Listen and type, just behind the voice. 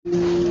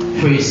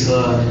Praise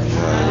God.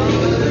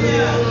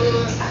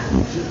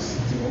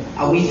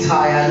 Are we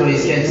tired or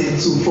is getting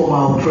too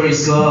formal?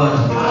 Praise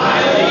God.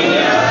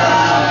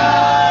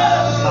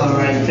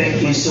 Alright,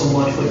 thank you so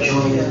much for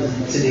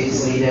joining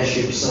today's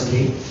Leadership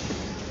Sunday.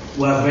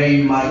 We're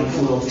very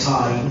mindful of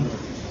time.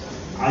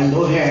 I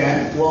know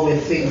here what we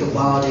think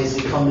about is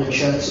we come to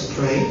church to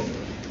pray,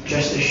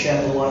 just to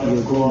share the word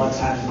of God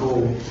and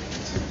go.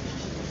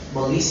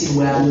 But listen,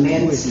 we are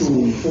meant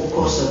to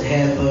focus on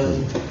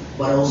heaven,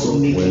 but also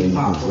make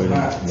impact on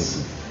earth.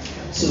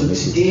 So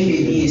today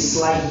may be a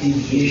slight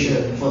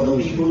deviation for the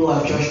people who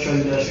have just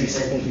joined us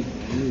recently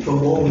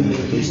from what we've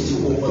been used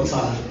to over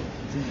time.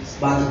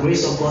 By the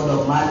grace of God,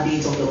 the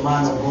mandate of the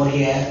man of God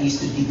here is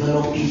to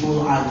develop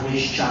people and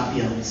raise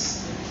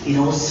champions in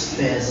all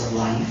spheres of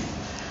life.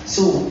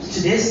 So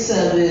today's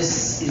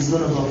service is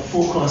going to be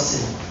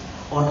focusing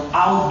on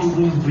how do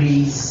we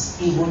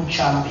raise even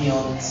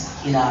champions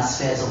in our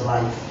spheres of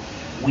life.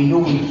 We know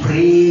we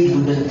prayed,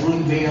 we've been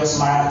doing various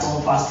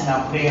marathon fasting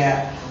and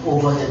prayer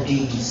over the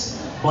days.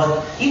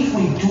 But if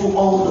we do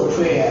all the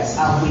prayers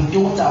and we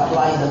don't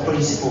apply the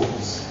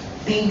principles,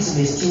 things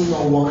may still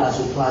not work as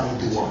we plan it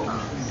to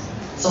work.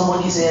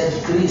 Somebody said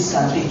grace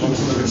can take you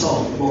to the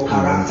top, but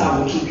character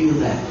will keep you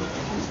there.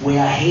 We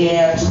are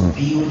here to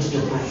build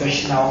the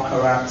professional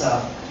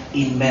character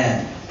in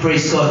men.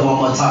 Praise God one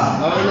more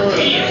time.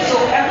 So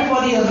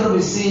everybody is going to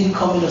be seen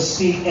coming to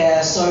speak.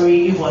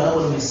 Sorry if we're not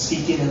going to be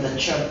speaking in the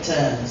church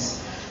terms,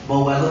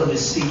 but we're going to be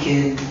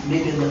speaking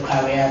maybe in the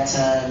career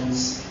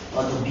terms,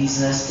 or the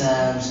business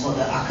terms, or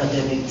the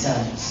academic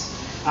terms.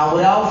 And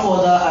without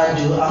further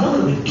ado, I'm not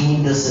going to be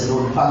doing this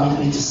alone. Permit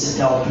me to sit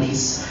down,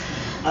 please.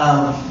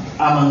 I'm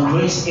on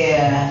grace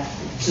here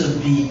to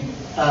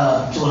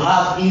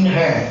have in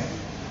her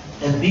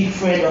a big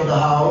friend of the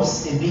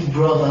house, a big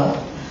brother.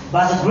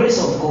 By the grace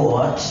of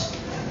God,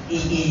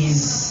 he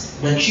is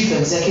the Chief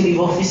Executive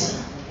Officer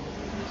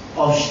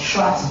of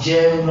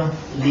Stratgem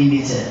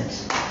Limited.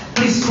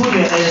 Please put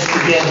your hands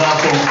together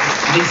for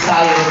Mr.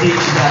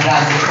 Ayodele Dada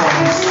as he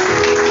comes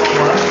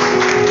forward.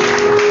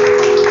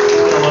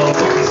 You're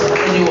welcome, sir.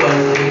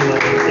 Anyone,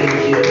 thank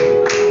you.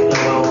 You're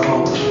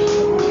welcome.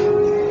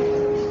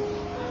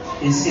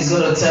 He's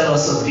going to tell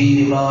us a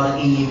bit about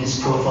him, his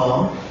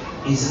profile.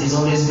 He's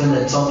always been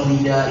the top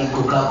leader in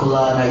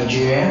Coca-Cola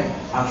Nigeria,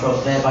 and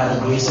from there, by the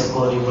grace of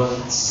God, he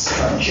runs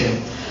Stratgem.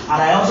 And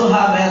I also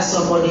have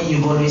somebody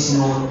you've always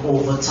known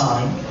over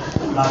time,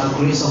 by the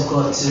grace of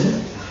God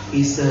too.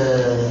 He's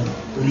the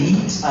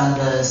lead and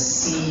the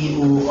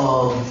CEO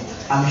of,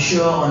 I'm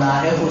sure on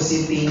our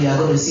FOC thing, you're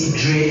going to see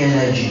Dre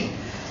Energy.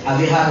 Have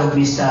you heard of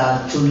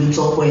Mr.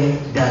 Tolutokwe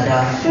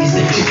Dada? He's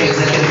the Chief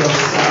Executive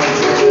Officer.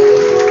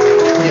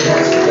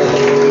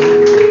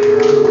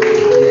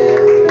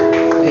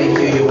 Thank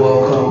you, you're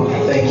welcome.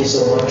 Thank you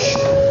so much.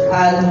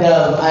 And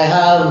I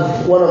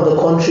have one of the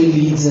country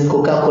leads in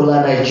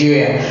Coca-Cola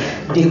Nigeria.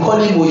 They call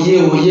him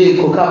Oye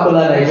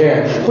Coca-Cola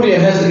Nigeria. Put your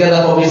hands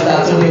together for Mr.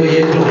 Anthony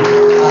Oyedo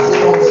as he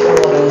comes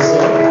forward also.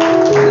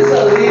 These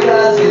are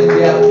leaders in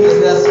their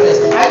business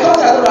first. I thought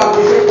I would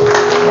appreciate it.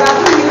 They are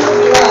doing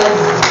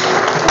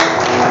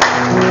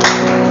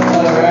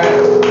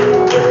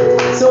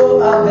Alright. So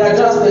there are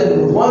just in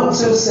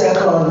 1-2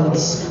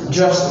 seconds.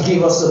 Just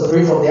give us a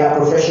brief of their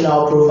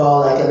professional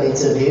profile like an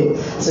interview.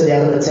 So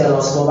they're going to tell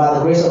us more. By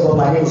the grace of God,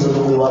 my name is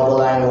Olumiwa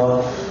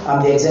Bolayiwa.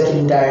 I'm the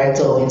Executive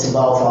Director of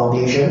Interval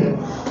Foundation.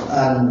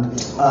 And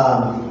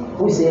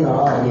who is saying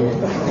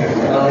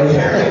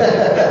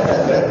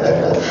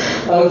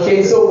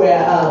Okay, so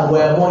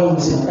we're more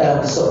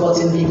into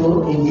supporting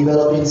people in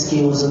developing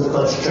skills in the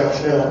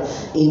construction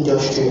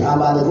industry. And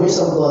by the grace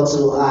of God,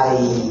 so I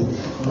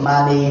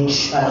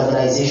manage an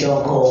organization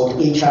called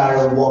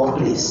HR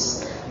Workplace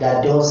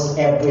that does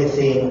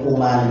everything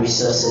human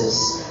resources.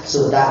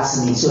 So that's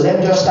me. So let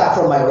me just start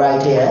from my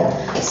right here.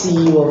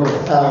 CEO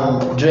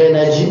of Dre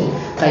Energy.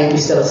 Can you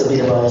please tell us a bit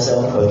about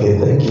yourself? Okay,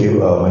 thank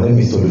you. My name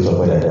is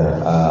Tolutokwe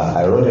Dada.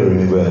 I run a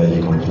renewable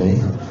energy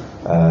company,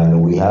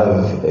 and we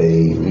have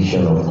a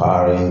vision of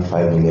powering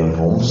 5 million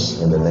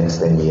homes in the next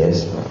 10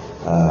 years.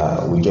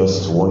 We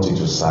just wanted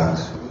to sack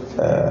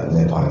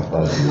NEPA.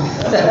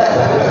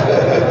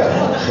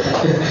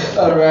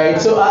 All right.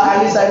 So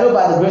at least I know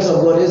by the grace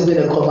of God, he's been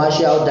a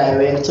commercial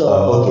director.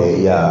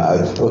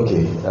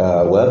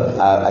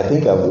 I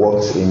think I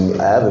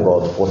have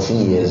about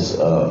 14 years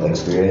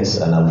experience,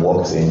 and I've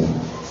worked in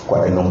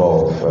quite a number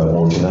of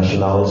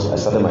multinationals. I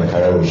started my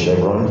career with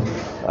Chevron.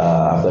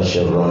 After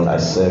Chevron, I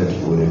served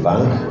with a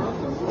bank.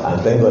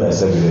 And thank God I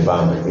served with a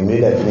bank.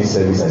 Immediately I finished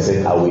service, I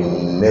said, I will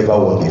never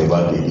work in a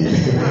bank again.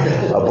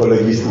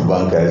 Apologies to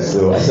bankers.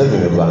 So I served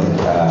with a bank.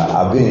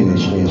 I've been in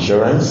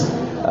insurance.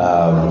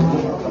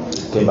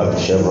 Came back to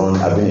Chevron.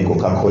 I've been in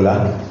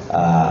Coca-Cola.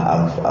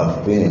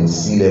 I've been in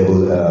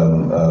C-level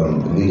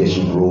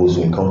leadership roles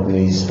in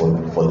companies for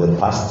the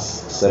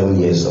past 7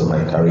 years of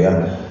my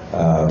career.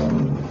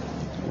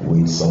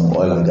 With some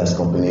oil and gas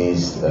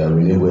companies,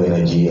 renewable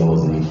energy. I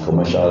was the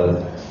commercial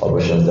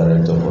operations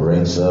director for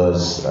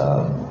Rensers.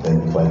 Then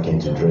before I came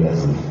to Dre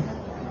as the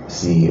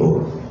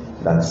CEO.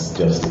 That's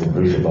just a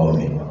brief about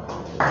me.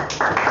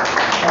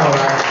 All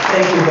right,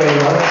 thank you very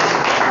much.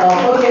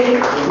 Okay,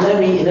 let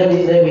me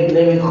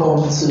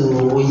come to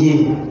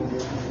Oye.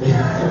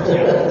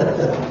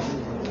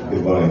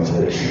 Good morning,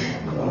 church.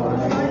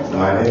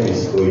 My name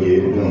is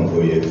Oyedun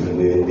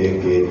Oyetunde,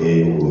 aka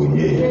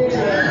Oye.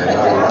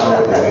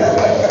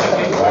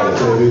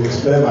 So if you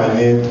spell my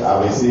name,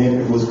 I've been seeing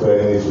people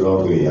spelling it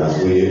wrongly as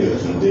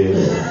Oyetunde.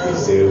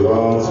 It's a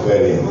wrong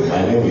spelling.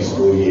 My name is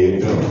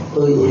Oyedun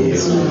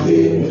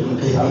Oyetunde.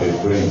 I'm a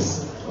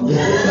prince.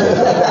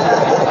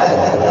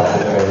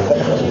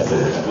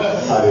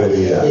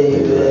 Hallelujah.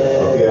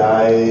 Okay,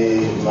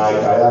 my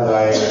career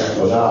line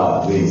for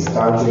now, please,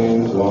 counting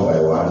one by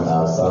one,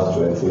 I've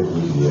served 20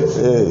 good years.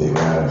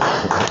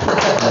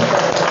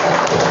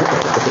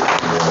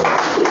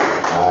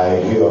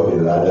 I grew up in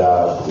ladder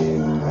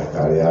in my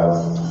career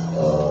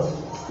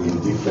in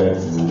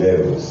different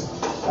levels.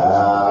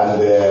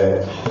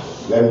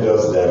 Let me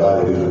just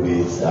divert a little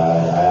bit. I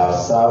have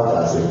served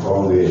as a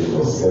comrade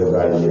for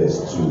several years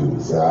too.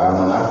 So I'm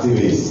an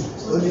activist.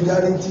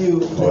 Solidarity.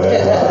 Well,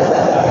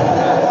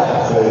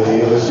 so the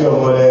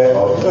Oshiomole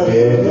of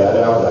today, the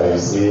other that you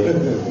see,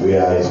 we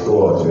are his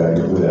cohort. We are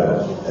people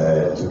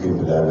that took him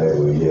to that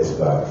level years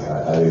back.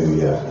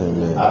 Hallelujah.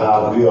 And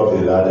I grew up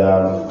the ladder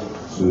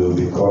to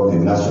become the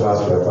National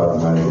Spare Part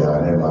Manager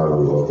and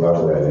MRO of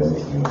Blackwood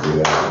Identity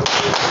Nigeria.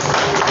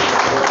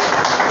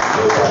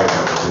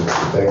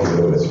 Thank you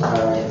very much.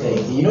 Alright, thank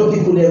you. You know,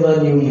 people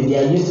never knew you. They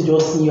are used to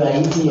just see you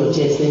and hitting your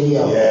chest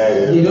anyhow.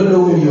 Yeah. They don't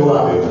know who you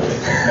are.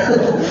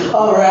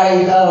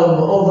 Alright,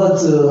 over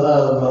to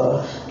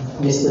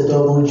Mr.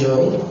 Double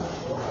Joy.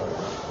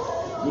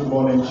 Good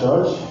morning,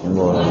 church. Good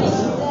morning.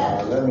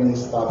 Let me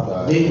start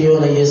by. Do you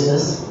want to use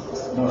this?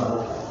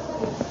 No.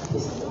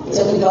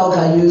 Technical,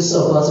 can you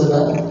support with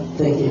that?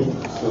 Thank you.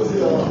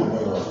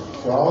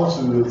 So I want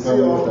to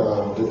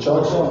thank the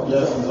church.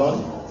 Yes, it's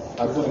on.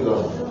 I put it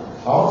on.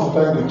 I want to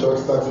thank the church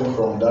starting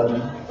from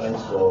Daddy.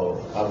 Thanks for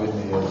having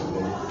me here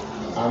today.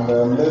 And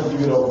let's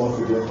give it up once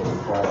again for the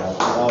choir.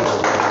 That was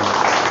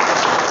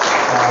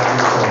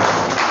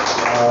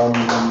a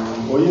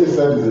Oye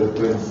said he's a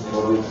prince,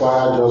 but the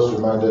choir just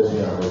reminded me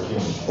I'm a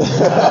king.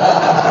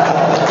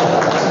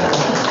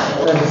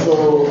 And so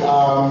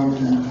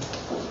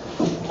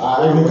I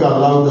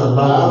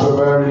have a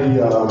very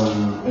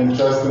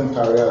interesting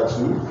career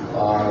too.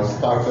 I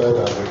started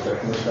as a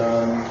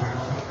technician,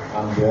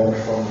 and then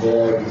from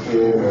there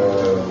became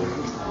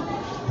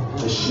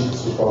a shift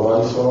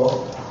supervisor.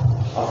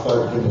 After I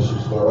became a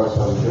shift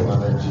supervisor, I became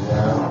an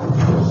engineer,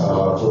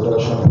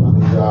 production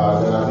manager.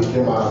 Then I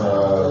became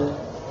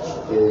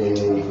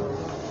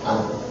an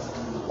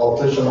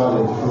operational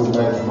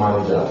improvement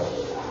manager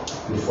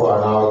before I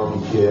now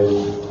became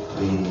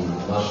the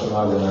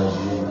National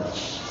Energy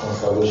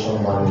Conservation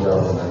Manager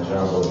of the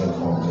Nigerian Government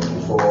Company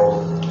before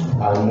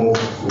I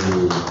moved to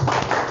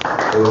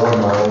run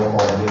my own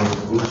company,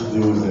 which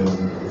deals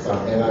with an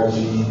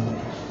energy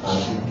and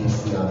EPC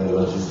and a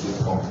logistics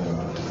company.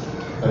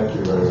 Thank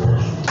you very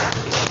much.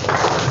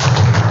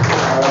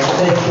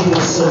 Thank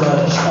you so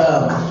much.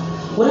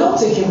 Without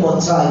taking more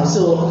time, so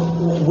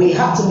we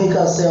have to make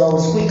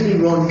ourselves quickly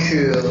run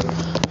through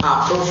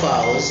our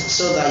profiles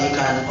so that you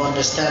can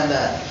understand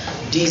that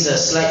these are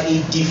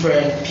slightly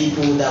different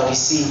people that we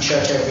see in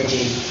church every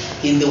day.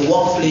 In the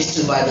workplace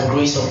too, by the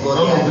grace of God,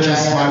 they are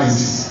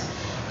giants.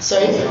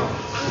 Sorry?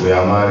 We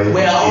are married.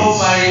 We are all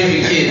married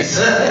with kids.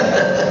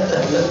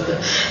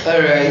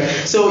 Alright.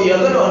 So you're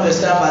going to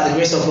understand by the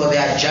grace of God, they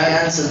are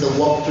giants in the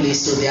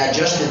workplace, so they are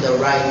just in the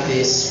right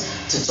place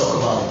to talk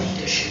about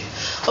leadership.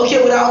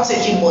 Okay, without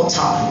taking more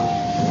time,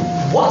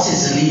 what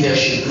is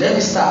leadership? Let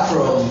me start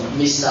from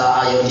Mr.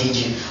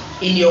 Ayodeji.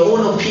 In your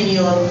own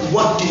opinion,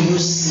 what do you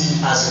see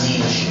as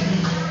leadership?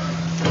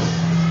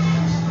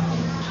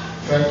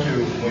 Thank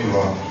you,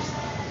 Muiwa.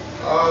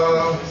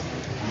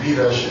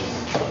 Leadership.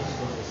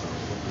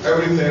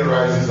 Everything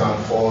rises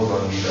and falls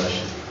on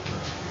leadership.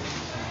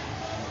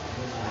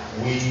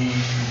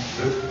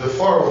 The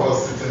four of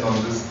us sitting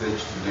on this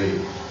stage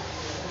today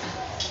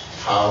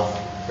have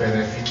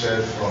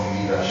benefited from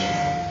leadership.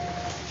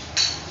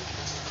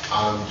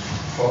 And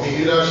for me,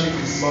 leadership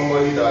is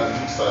somebody that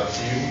looks at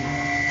you,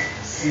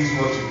 sees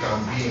what you can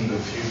be in the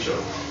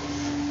future,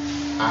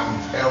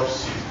 and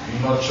helps you,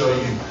 nurture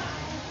you,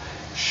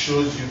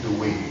 shows you the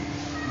way.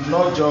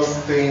 Not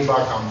just staying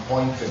back and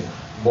pointing,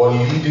 but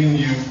leading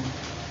you,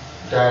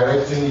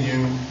 directing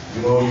you.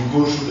 You know, you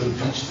go through the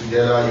beach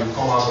together, you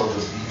come out of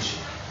the beach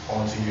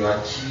until you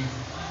achieve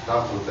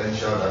that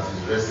potential that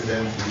is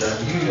resident in that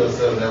you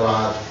yourself never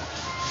had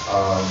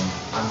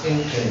an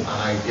inkling, an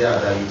idea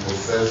that you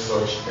possess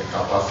such a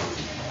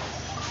capacity.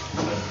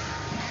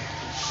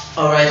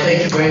 All right,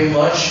 thank you very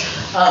much.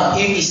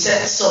 You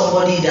said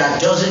somebody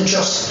that doesn't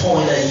just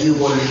point at you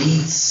but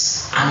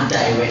leads and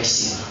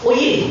directs you. Oh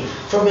yeah,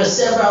 from your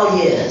several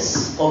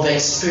years of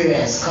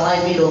experience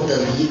climbing up the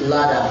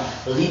ladder,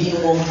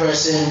 leading one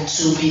person,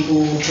 2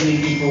 people, 3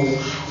 people,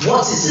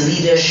 what is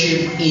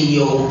leadership in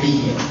your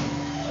opinion?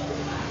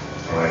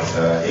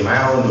 Alright, in my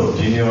own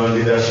opinion,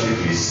 leadership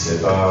is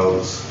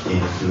about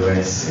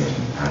influencing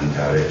and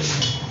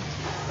direction.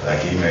 like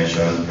he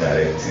mentioned,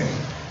 directing.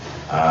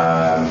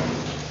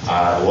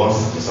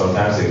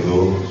 Sometimes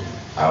ago,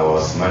 I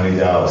was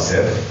manager of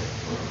self.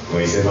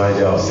 When you say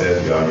manager of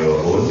self, you're on your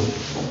own.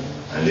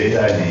 And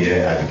later in the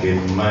year, I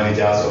became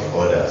managers of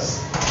others.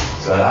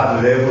 So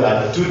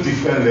at two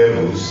different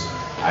levels,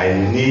 I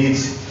need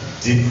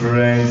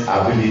different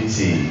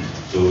ability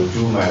to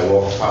do my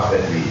work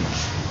perfectly.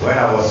 When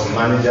I was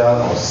manager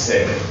of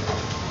self,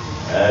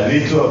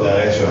 little of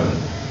direction.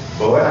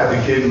 But when I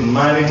became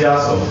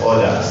managers of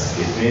others,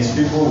 it means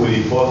people will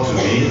report to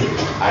me.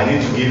 I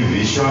need to give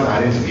vision,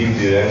 I need to give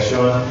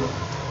direction,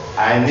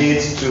 I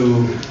need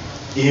to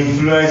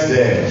influence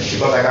them,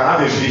 because I can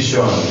have a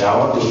vision that I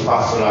want to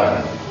pass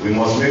around. We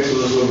must make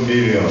so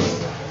millions.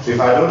 So if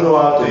I don't know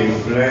how to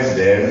influence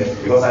them,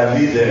 because I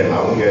lead them,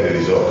 I won't get the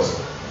results.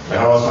 When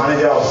I was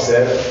manager of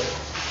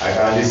self, I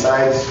can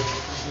decide,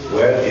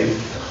 well, if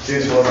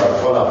things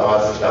fall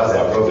apart, that's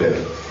their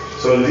problem.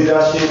 So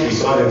leadership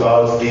is all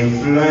about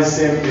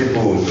influencing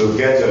people to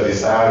get your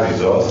desired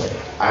results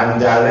and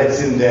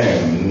directing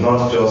them,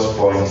 not just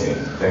pointing.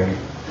 Thank you.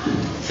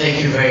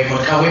 Thank you very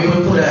much. Can we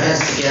put our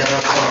hands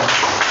together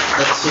for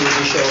the two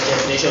visual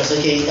definitions?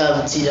 Okay,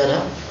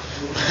 Tidana,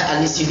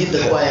 at least you did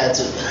the choir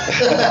too.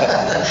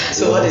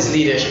 So what is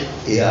leadership?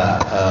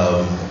 Yeah,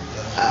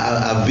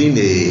 I've been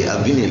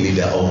a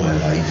leader all my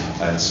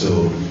life, and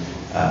so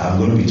I'm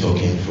going to be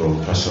talking from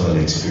personal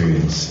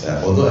experience.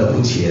 Although I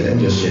put here, let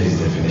me just share this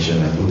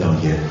definition I put down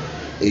here.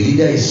 A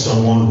leader is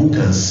someone who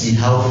can see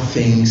how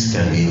things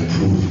can be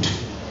improved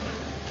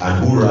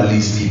and who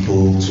rallies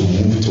people to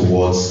move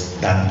towards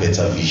that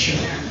better vision.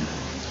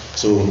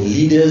 So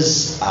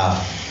leaders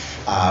are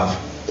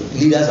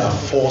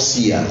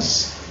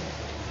foreseers.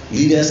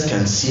 Leaders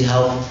can see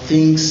how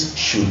things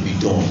should be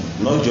done,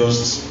 not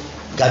just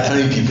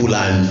gathering people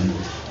and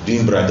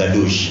doing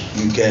bragadosh.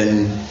 You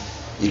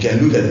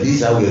can look at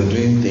this how we are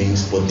doing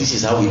things, but this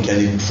is how we can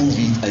improve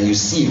it, and you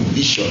see a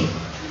vision.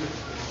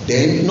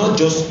 Then not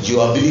just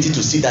your ability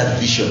to see that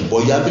vision,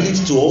 but your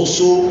ability to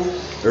also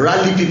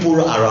rally people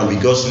around,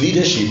 because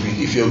leadership,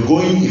 if you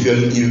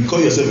call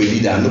yourself a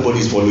leader and nobody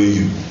is following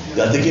you,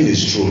 you are taking a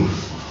stroll.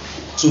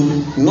 So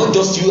not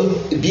just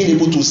you being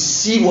able to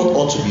see what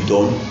ought to be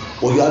done,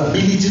 but your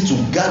ability to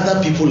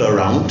gather people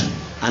around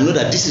and know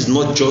that this is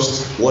not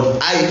just what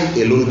I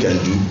alone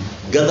can do.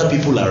 Gather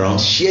people around,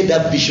 share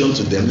that vision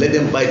to them, let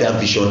them buy that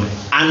vision,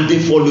 and they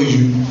follow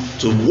you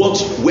to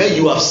where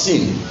you have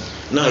seen.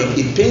 Now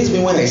it pains me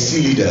when I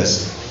see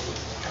leaders.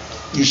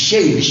 You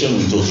share a vision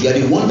with us, you are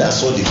the one that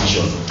saw the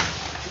vision,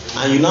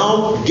 and you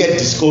now get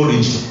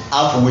discouraged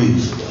halfway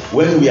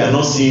when we are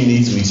not seeing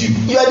it with you.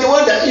 You are the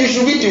one that we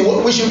should be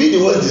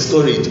the ones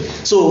discouraged.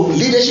 So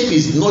leadership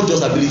is not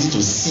just ability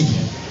to see.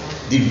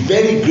 The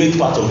very great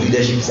part of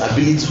leadership is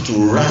ability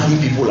to rally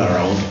people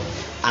around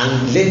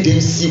and let them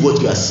see what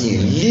you are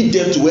seeing, lead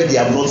them to where they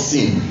have not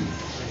seen.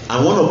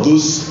 And one of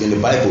those in the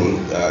Bible,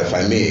 if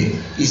I may,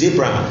 is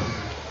Abraham.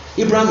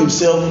 Abraham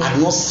himself had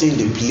not seen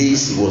the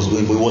place he was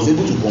going, but he was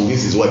able to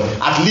convince his wife.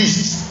 At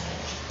least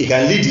he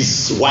can lead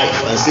his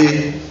wife and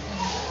say,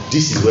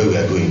 this is where we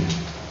are going.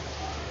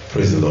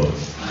 Praise the Lord.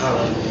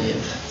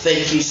 Hallelujah.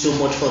 Thank you so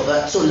much for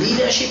that. So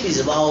leadership is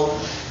about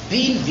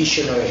being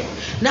visionary.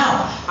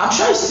 Now, I'm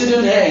sure a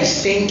student here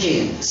is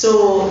thinking,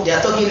 so they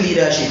are talking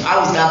leadership,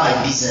 how is that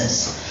my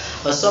business?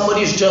 Or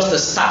somebody who's just a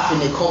staff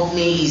in a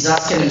company is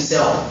asking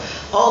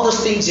himself, all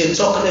those things you're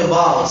talking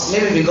about,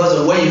 maybe because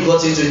of when you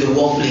got into the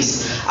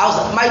workplace.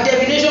 My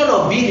definition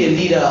of being a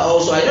leader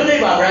also, I don't know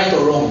if I'm right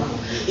or wrong,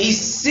 is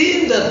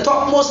seeing the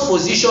topmost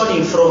position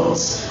in front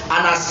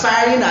and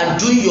aspiring and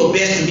doing your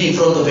best to be in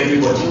front of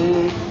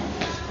everybody.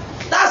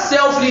 That's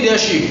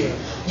self-leadership.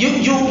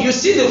 You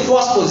see the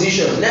first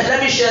position.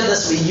 Let me share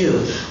this with you.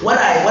 When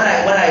I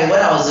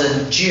was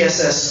in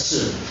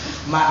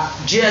GSS2, my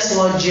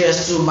GS1,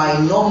 GS2,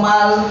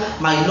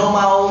 my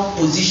normal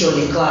position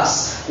in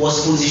class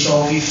was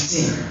position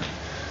 15.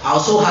 I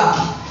was so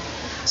happy.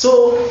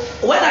 So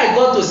when I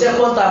got to second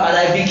term and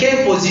I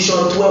became position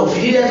 12,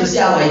 you needed to see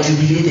how I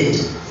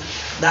jubilated.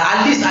 That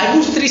at least I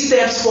moved 3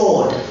 steps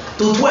forward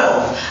to 12.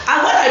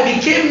 And when I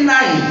became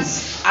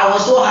 9th, I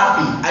was so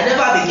happy. I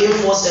never became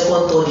 1st,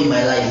 2nd, 3rd in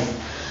my life.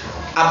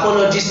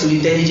 Apologies to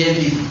intelligent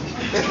people.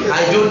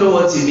 I don't know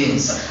what it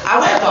means.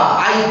 However,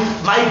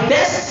 my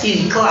best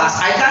in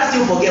class, I can't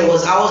still forget,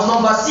 was I was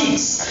number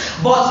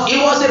 6. But it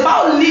was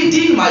about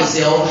leading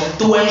myself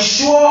to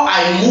ensure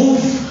I move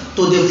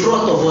to the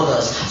front of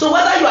others. So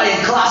whether you are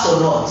in class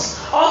or not,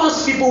 all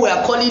those people we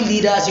are calling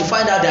leaders, you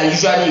find out they are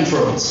usually in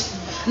front.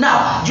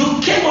 Now, you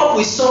came up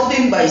with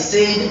something by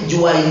saying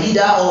you are a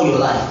leader all your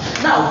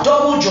life. Now,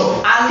 double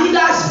job. Are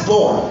leaders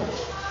born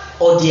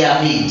or they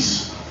are made?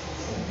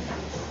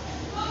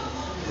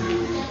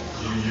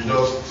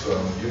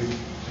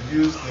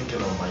 You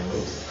thinking on my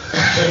notes.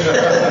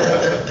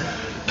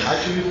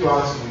 Actually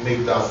plan to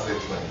make that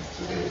statement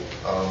today.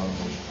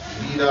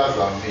 Leaders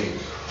are made.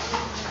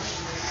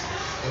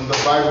 In the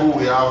Bible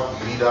we have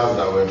leaders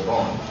that were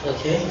born.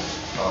 Okay.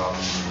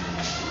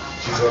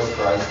 Jesus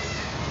Christ.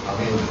 I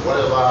mean,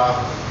 whatever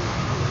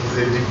is a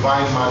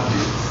divine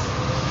mandate,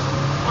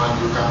 and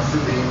you can see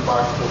the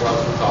impact over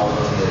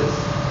 2,000 years.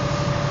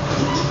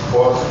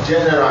 But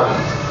generally,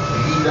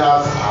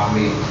 leaders are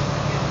made.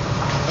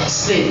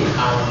 Explain.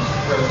 And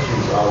thank you,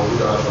 I will do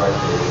that right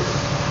away.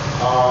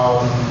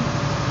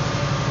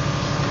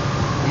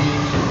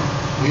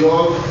 We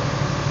all,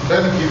 let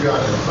me give you an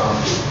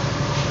example.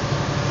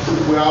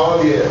 We are all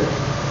here.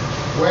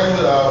 When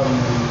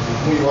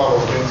Muyiwa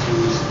was going to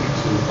speak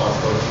to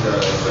Pastor Peter,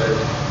 I said,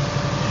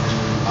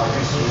 you are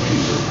used to be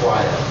the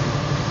choir.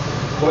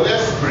 But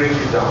let's break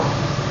it down.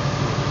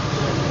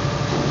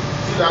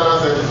 Dada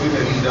said he's been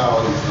a leader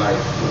all his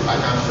life. I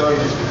can tell you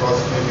this because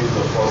maybe it's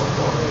the first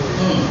one.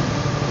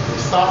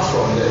 It starts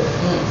from there.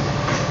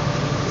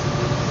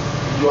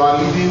 You are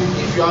leading,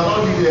 if you are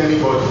not leading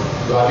anybody,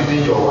 you are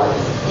leading your wife.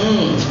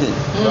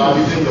 You are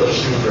leading your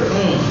children.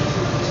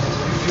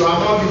 If you are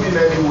not leading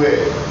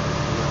anywhere,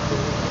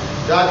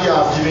 Daddy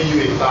has given you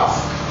a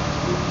task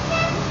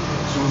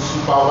to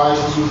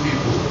supervise 2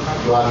 people.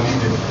 You are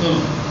leading.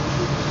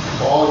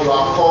 Or you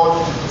are called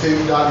to take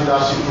that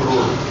leadership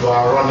role. You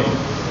are running.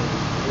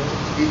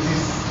 It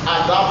is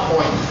at that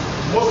point,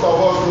 most of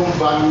us don't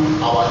value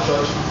our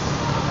churches.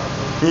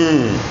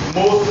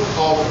 Most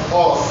of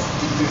us,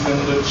 it is in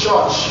the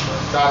church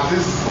that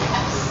these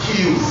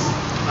skills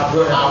are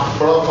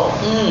brought up.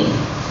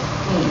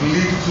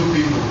 Lead 2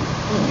 people,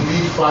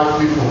 lead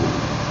 5 people.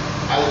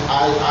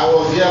 I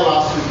was here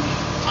last week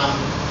and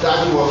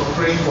Daddy was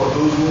praying for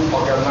those who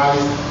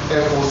organize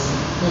FOC.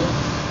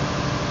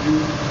 You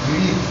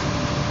lead.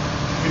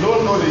 If you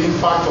don't know the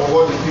impact of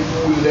what the people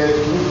who led,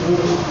 who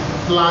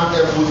planned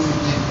FOC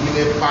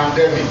in a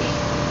pandemic,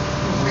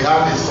 we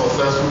had a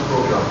successful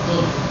program.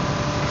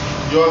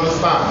 You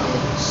understand?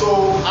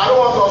 So I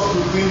don't want us to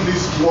think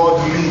this word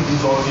lead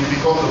is until you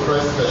become the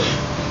president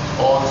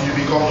or until you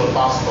become the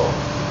pastor.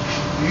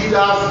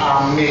 Leaders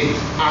are made,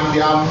 and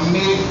they are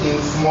made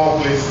in small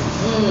places.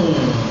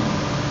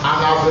 And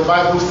as the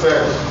Bible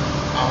said,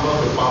 I'm not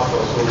a pastor,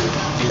 so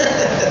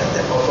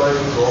authority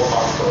to all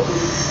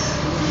pastors.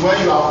 When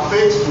you are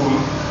faithful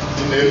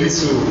in a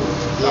little,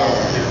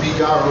 a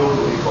bigger role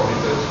will be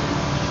committed to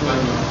you. Thank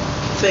you.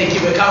 Thank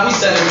you, but can we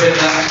celebrate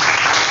that?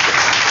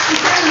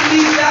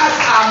 Leaders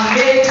are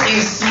made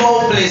in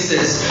small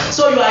places.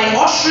 So you are in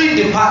ushering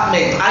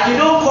department and you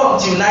don't come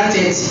till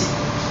 9:30.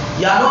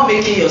 You are not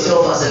making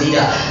yourself as a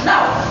leader.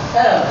 Now,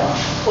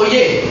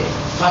 Oye,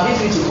 permit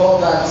me to call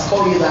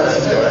you that.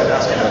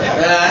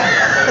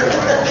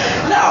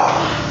 Now,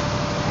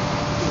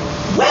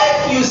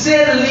 when you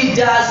say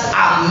leaders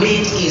are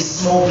made in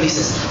small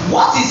places,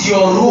 what is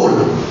your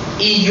role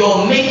in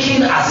your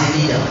making as a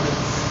leader?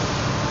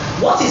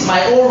 What is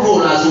my own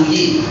role as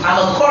Oye? I'm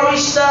a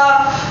chorister,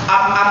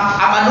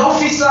 I'm an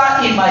officer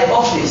in my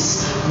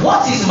office.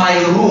 What is my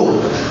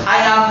role? I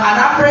am an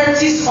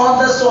apprentice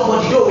under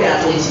somebody, though we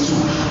are 22.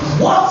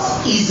 What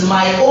is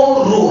my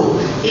own role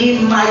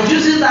in my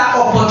using that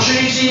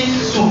opportunity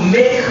to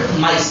make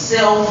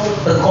myself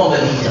become a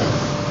leader?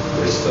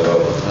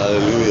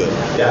 Hallelujah.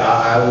 Yeah,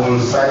 I will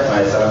cite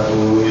my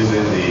example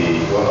using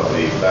one of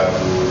the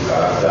Bible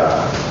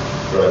character,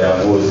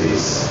 Brother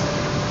Moses.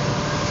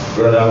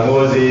 Brother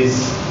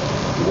Moses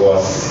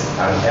was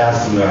an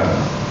herdsman.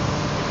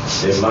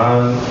 The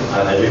man,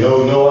 and you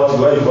know what,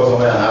 when you call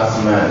someone an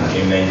herdsman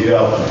in Nigeria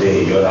of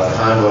today, you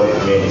understand what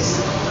it means.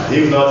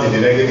 If not in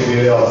the negative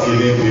area of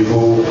killing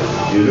people,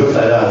 you look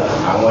at that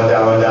and wonder,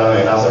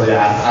 and that's what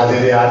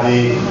they are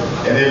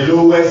in the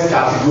lowest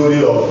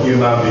category of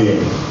human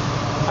being.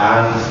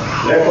 And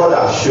record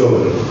has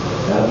shown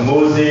that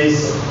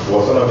Moses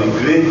was one of the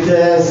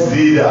greatest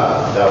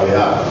leaders that we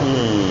have.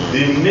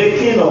 The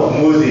making of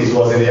Moses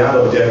was in the hand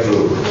of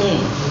Jethro.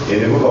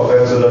 In the book of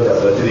Exodus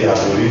chapter 3, as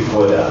we read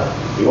further,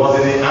 it was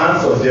in the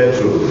hands of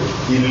Jethro.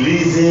 He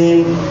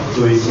listened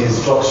to his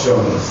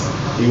instructions.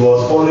 He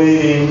was following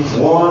him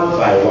one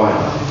by one.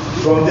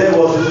 From there, he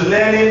was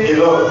learning a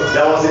lot.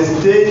 There was a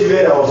stage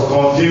where there was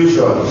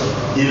confusion.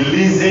 He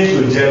listened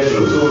to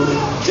Jethro. So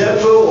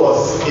Jethro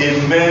was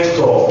a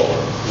mentor,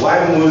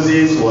 while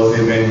Moses was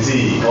a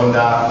mentee under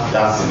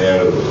that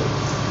scenario.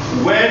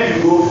 When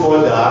you go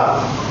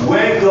further,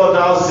 when God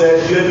now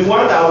said, "You are the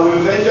one that will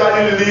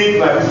eventually lead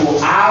my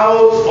people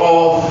out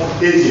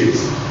of Egypt,"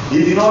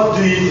 he did not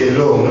do it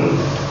alone.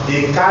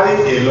 He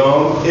carried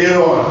along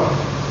Aaron,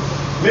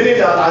 meaning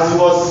that as he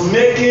was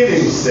making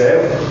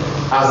himself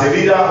as a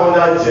leader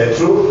under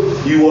Jethro,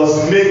 he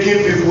was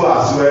making people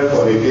as well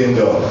for the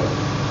kingdom.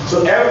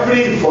 So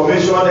every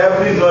information,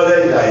 every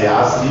knowledge that he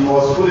has, he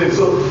was putting.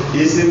 So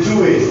it's in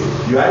 2 ways.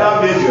 You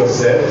either make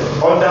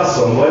yourself under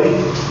somebody,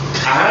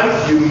 and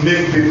you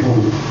make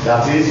people.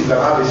 That is, you can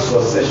have a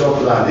succession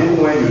plan. Even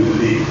when you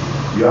leave,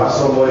 you have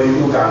somebody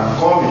who can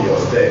come in your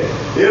stead.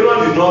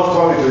 Aaron did not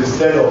come into the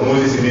stead of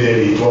Moses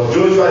immediately. It was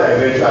Joshua that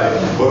eventually.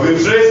 But we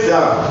trace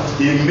down,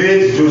 he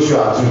made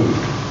Joshua too.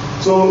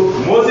 So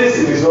Moses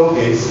in his own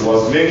case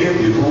was making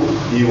people,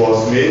 he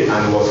was made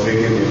and was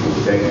making people.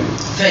 Thank you.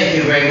 Thank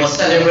you very much.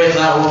 Celebrate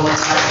that one more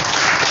time.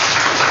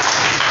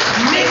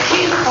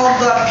 Making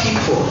other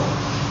people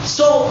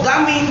So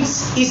that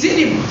means, is it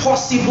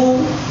impossible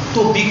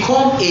to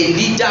become a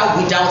leader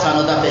without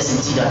another person,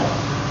 Tida?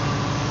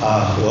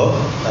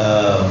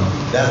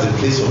 That's the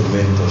place of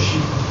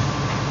mentorship.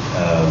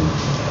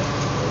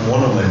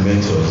 One of my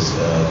mentors,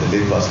 the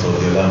late Pastor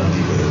Deola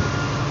Ndibe,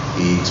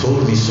 he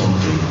told me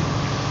something.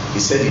 He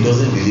said he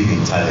doesn't believe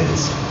in talent,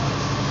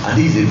 and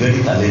he is a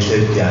very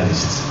talented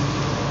pianist.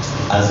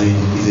 As in,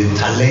 he's a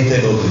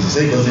talented artist. He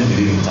said he doesn't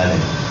believe in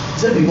talent. He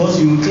said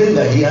because you claim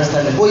that he has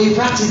talent, but he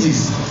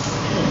practices.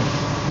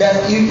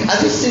 That you,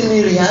 have you seen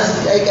me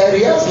rehearse? Like I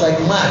rehearse like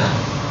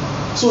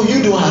mad. So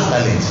you don't have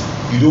talent,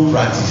 you don't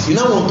practice. You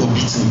now want to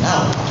beat me.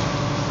 How?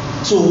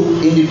 So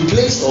in the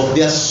place of,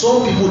 there are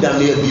some people that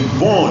may be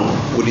born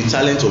with the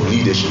talent of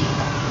leadership.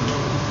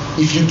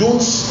 If you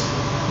don't,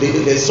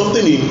 there's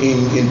something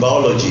in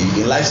biology,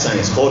 in life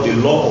science, called the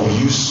law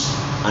of use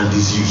and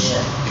disuse.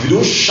 If you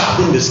don't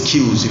sharpen the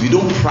skills, if you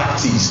don't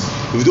practice,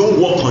 if you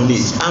don't work on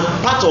it,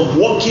 and part of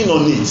working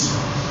on it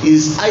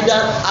is either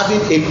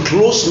having a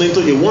close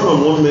mentor, a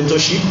one-on-one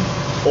mentorship,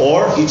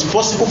 or it's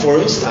possible, for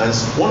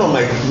instance, one of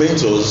my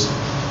mentors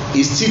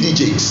is T.D.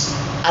 Jakes.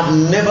 I've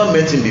never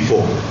met him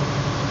before.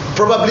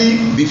 Probably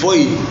before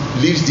he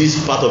leaves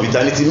this part of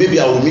eternity, maybe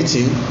I will meet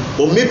him,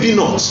 or maybe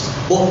not.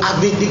 But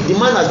the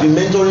man has been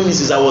mentoring me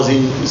since I was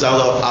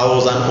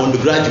an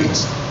undergraduate.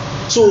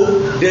 So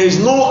there is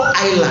no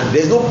island,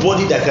 there's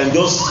nobody that can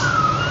just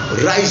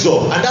rise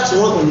up. And that's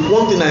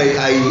one thing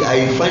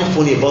I find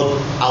funny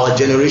about our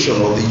generation,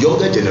 or the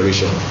younger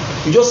generation.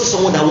 You just see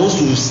someone that wants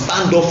to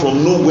stand up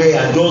from nowhere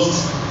and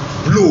just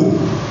blow.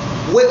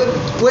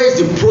 Where is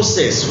the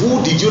process?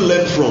 Who did you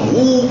learn from?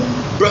 Who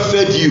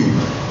birthed you?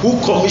 Who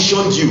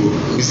commissioned you?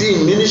 Is it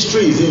in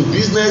ministry? Is it in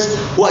business?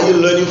 Who are you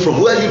learning from?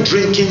 Who are you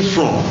drinking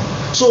from?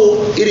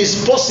 So it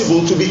is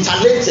possible to be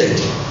talented,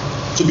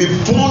 to be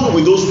born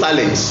with those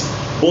talents,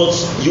 but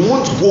you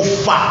won't go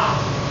far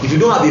if you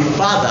don't have a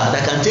father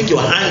that can take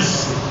your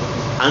hands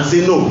and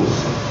say, no,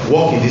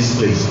 walk in this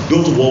place,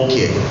 don't walk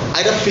here.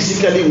 Either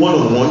physically,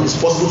 one-on-one,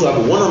 it's possible to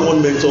have a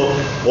one-on-one mentor,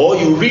 or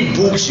you read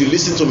books, you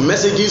listen to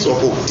messages of,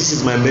 oh, this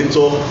is my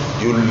mentor,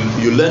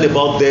 you learn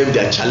about them,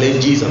 their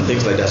challenges and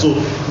things like that. So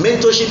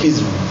mentorship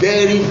is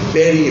very,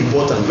 very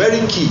important,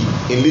 very key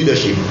in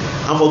leadership.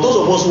 And for those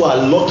of us who are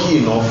lucky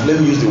enough, let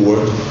me use the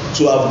word,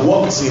 to have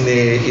worked in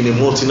a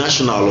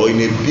multinational or in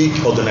a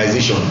big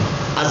organization,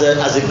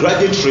 as a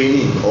graduate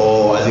trainee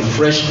or as a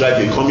fresh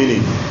graduate coming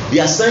in, they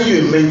assign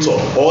you a mentor,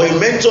 or a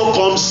mentor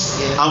comes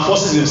and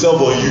forces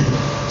himself on you.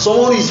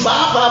 Someone is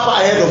far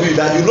ahead of you,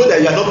 that you know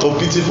that you are not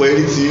competing for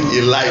anything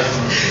in life.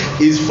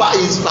 Is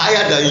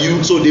higher than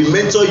you, so the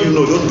mentor,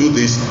 don't do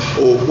this.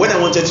 Or when I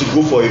wanted to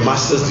go for a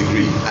master's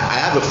degree,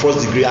 I had a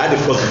first degree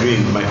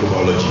in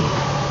microbiology.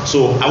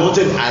 So I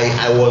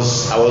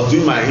was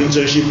doing my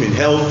internship in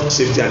health,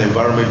 safety and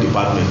environment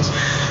department.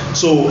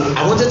 So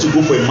I wanted to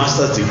go for a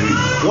master's degree.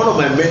 One of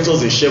my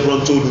mentors in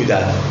Chevron told me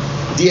that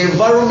the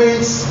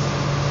environment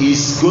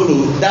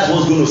that's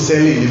what's going to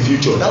sell in the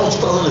future. That was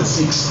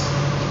 2006.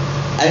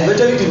 I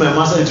eventually did my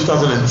master's in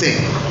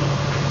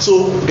 2010.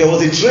 So there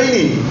was a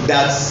training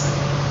that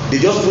they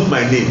just put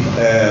my name,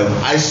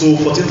 ISO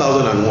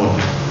 14001.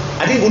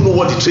 I didn't even know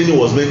what the training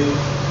was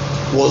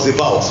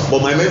about,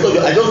 but my mentor,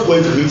 I just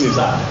went to meet him,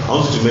 sir, I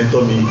want you to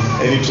mentor me,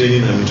 any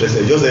training I'm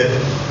interested. Just said,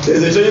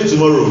 there's a training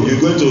tomorrow, you're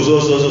going to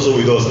so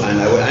with us,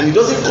 and it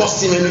doesn't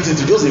cost him anything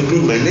to just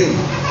include my name.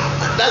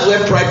 That's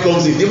where pride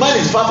comes in. The man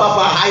is far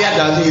higher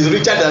than me, he's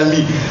richer than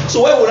me,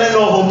 so why would I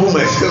not humble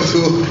myself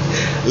to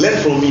learn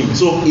from him?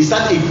 So he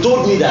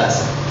told me that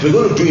if you're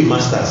going to do a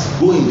master's,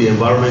 go in the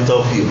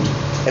environmental field.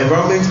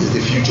 Environment is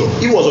the future.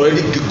 He was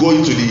already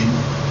going to the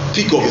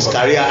peak of his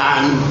career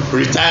and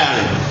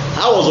retiring.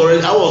 I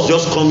was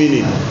just coming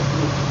in.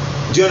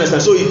 Do you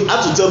understand? So he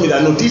had to tell me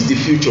that, no, this is the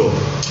future.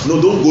 No,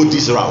 don't go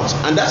this route.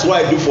 And that's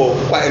why I do for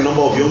quite a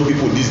number of young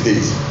people these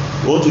days.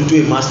 You want to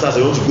do a master's,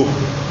 you want to go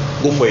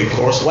for a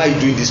course. Why are you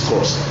doing this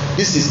course?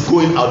 This is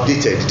going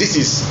outdated. This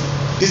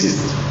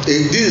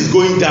is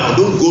going down.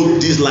 Don't go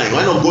this line.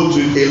 Why not go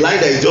to a line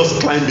that is just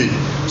climbing?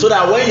 So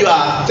that when you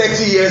are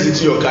 30 years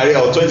into your career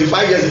or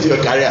 25 years into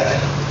your career,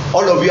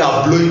 all of you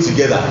are blowing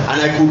together.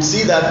 And I could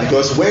see that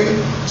because when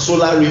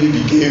solar really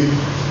became,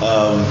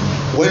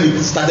 when it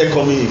started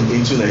coming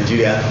into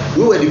Nigeria,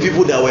 we were the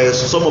people that were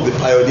some of the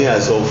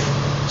pioneers of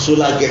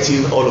solar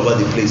getting all over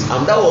the place.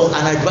 And that was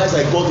an advice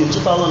I got in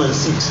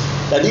 2006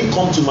 that didn't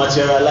come to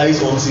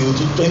materialize until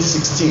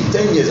 2016,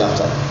 10 years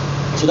after.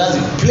 So that's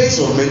the place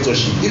of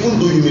mentorship. Even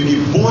though you may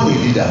be born a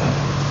leader,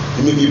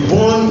 you may be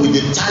born with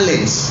the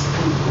talents,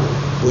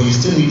 but you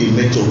still need a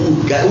mentor who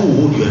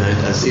will hold your hand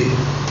and say,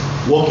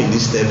 walk in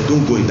this step,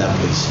 don't go in that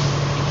place.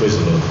 Praise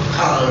the Lord.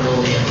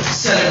 Hallelujah.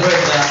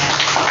 Celebrate that.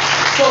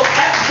 So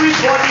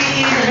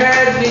everybody in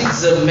here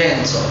needs a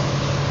mentor.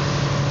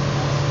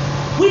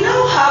 We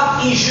now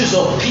have issues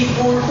of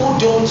people who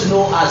don't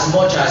know as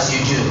much as you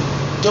do.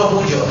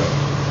 Double joy.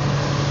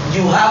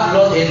 You have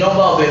a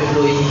number of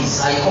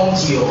employees. I come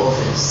to your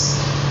office.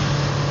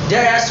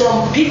 There are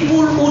some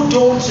people who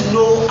don't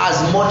know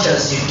as much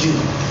as you do.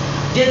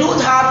 They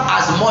don't have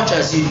as much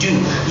as you do,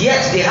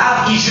 yet they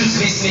have issues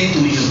listening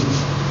to you.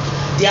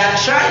 They are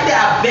trying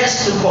their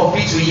best to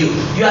compete with you.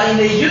 You are in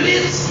a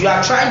unit, you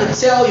are trying to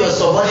tell your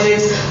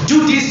subordinates,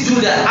 do this,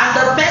 do that, and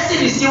the person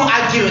is still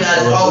arguing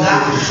as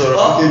Oga.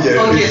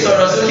 Okay,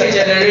 Sorosuke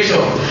generation.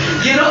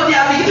 You know, they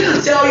are beginning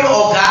to tell you,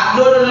 Oga,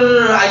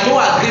 no, I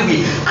don't agree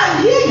with.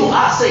 And here you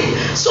are saying,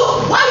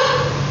 so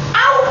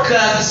how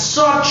can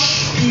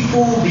such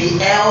people be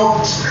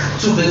helped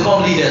to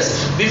become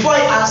leaders? Before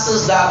he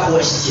answers that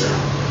question,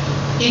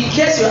 in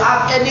case you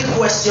have any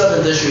question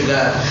in this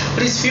regard,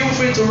 please feel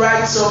free to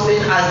write something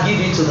and give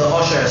it to the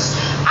ushers.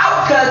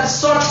 How can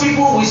such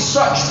people with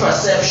such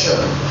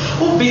perception,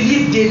 who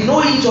believe they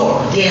know it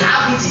all, they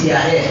have it in their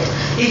head?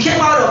 It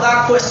came out of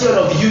that question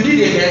of you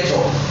need a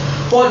mentor.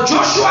 For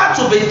Joshua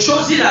to be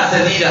chosen as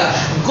a leader,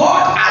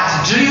 God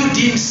had drilled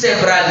him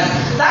severally.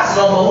 That's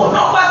number one.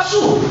 Number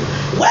two,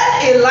 when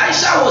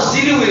Elisha was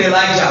dealing with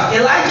Elijah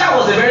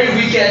was a very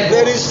wicked,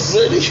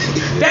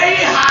 very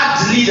hard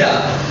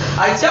leader.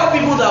 I tell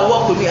people that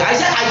work with me, I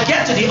said I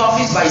get to the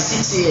office by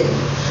 6 a.m.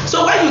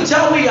 So when you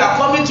tell me you are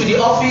coming to the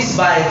office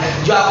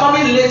you are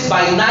coming late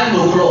by 9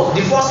 o'clock,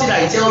 the first thing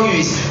I tell you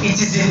is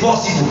it is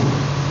impossible.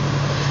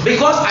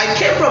 Because I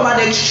came from an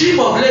extreme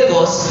of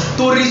Lagos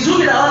to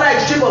resume in another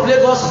extreme of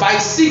Lagos by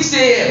 6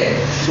 a.m.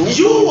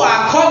 You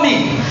are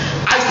coming.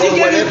 I still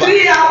gave you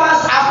 3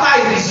 hours after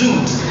I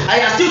resumed. And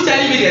you are still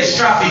telling me there's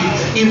traffic.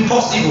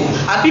 Impossible.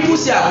 And people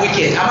say I'm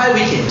wicked. Am I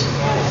wicked?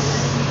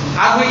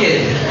 I'm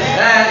wicked.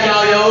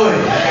 You're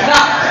own.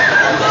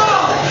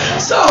 Now,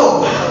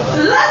 so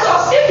let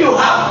us, if you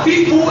have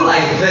people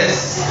like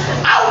this,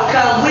 how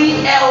can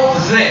we help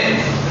them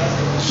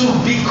to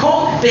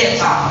become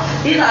better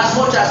in as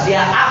much as they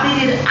are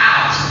having it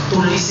hard to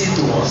listen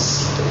to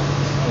us?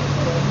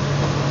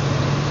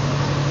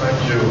 Thank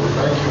you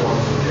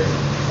once again.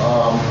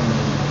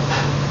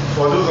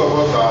 For those of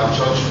us that are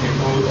church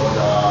people or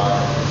that are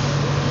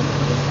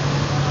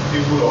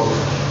people of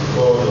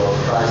God or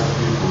Christ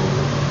people,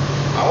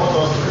 I want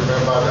us to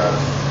remember that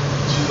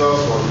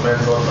Jesus was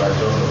mentored by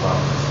John the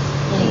Baptist.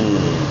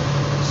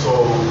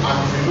 So, and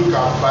if you look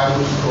at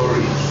Bible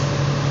stories,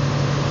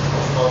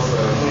 of course,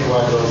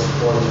 Muyiwa just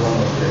brought one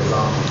of the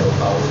examples of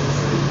how we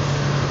say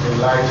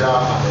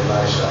Elijah and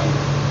Elisha,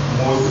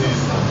 Moses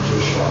and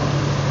Joshua.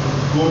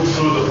 Go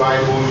through the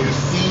Bible, you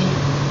see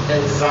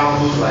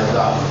examples like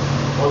that.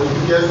 But the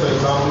biggest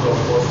example, of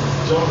course, is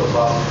John the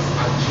Baptist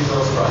and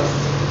Jesus Christ.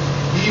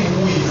 He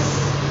who is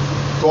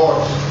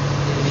God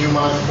in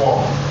human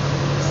form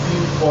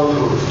still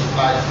follows,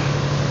 like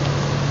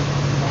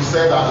we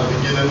said at the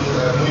beginning,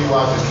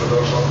 Muyiwa's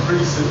introduction,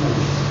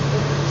 principles.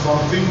 Some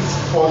things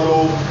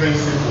follow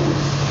principles.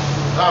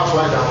 That's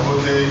why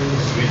Dangote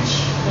is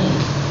rich.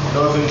 He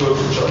doesn't go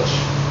to church.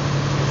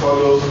 He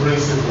follows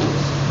principles.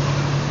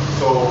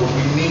 So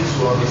we need to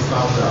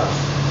understand that.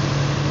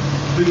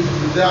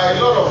 There are a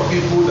lot of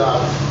people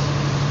that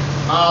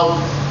have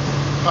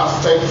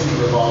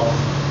perspective about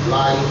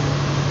life,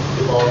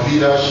 about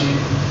leadership.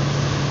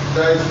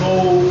 There is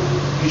no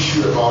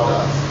issue about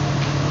that.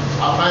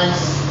 At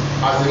times,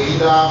 as a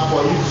leader,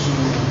 for you to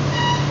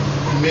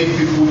make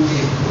people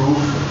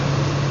improve,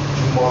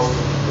 you must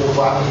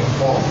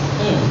over-inform.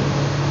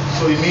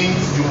 So it means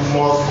you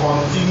must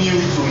continue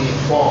to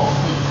inform.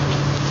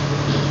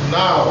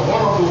 Now,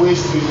 one of the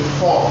ways to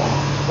inform,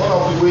 one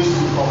of the ways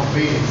to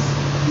convince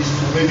is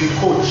to maybe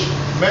coach.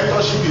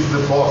 Mentorship is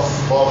the boss,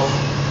 but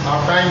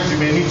at times you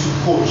may need to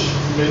coach.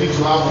 You may need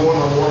to have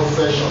one-on-one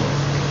sessions.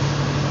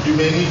 You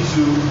may need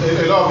to,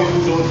 a lot of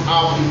people don't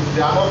have,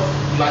 they are not,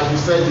 like you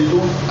said, they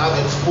don't have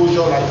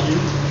exposure like you.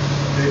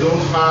 They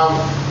don't have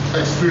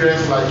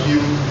experience like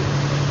you.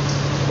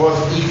 But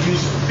if you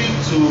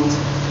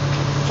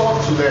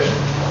talk to them,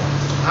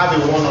 have a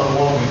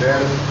one-on-one with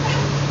them,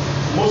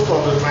 most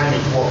of the time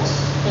it works.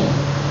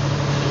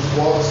 It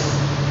works.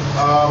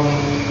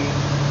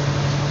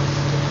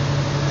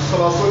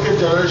 Sorosuke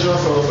generation,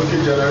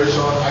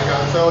 I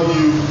can tell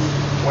you,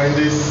 when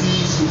they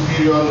see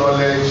superior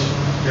knowledge,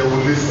 they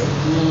will listen.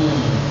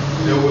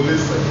 They will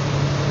listen.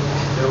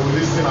 They will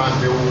listen and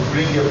they will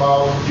bring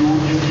about you.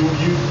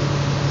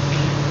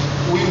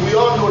 We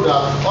all know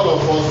that all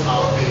of us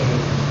have been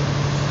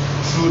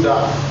through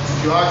that.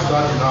 If you ask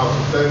Daddy now to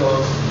tell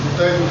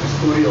you the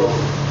story of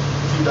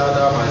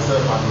Dada,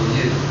 myself, and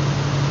Oye,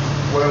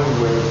 when we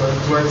were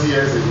 20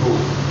 years ago,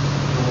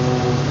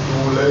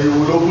 you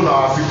will open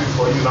our secrets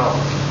for you now.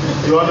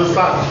 You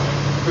understand?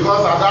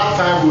 Because at that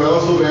time we were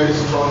also very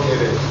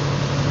strong-headed.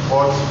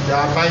 But there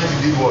are times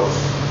he did what?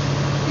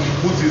 He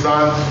put his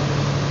hand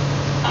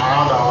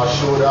around our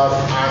shoulders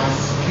and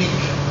speak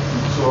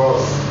to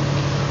us.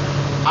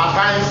 At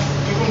times,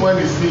 even when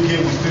he's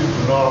speaking, we still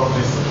do not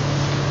listen.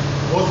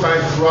 Most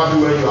times,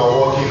 probably when you are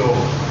walking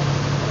home,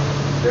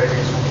 then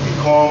it will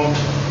become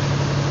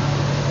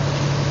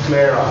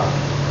clearer.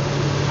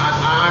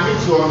 I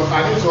need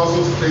to also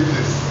state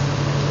this.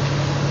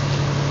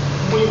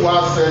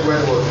 Muyiwa said when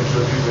he was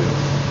introducing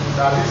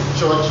that this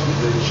church is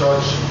a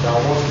church that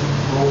wants to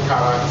grow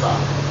character,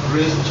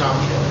 raise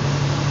champions.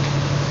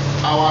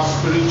 Our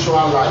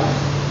spiritual life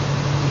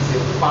is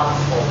a part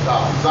of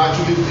that. It's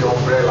actually the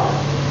umbrella.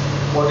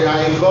 But there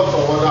are a lot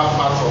of other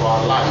parts of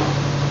our life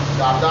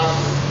that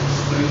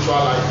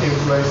spiritual life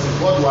influences.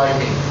 What do I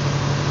mean?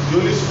 The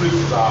Holy Spirit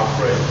is our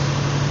friend,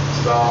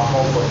 is our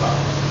comforter.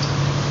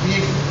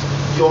 If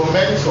your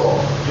mentor,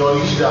 your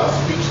leader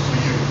speaks to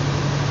you,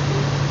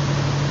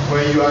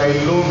 when you are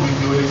alone with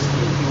the Holy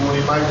Spirit, he will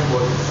remind you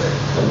what he said.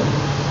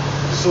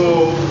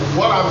 So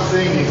what I'm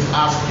saying is,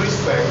 as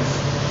Christians,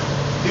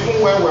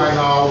 even when we're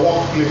in our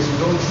workplace, we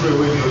don't throw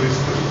away the Holy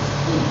Spirit.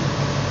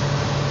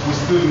 We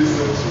still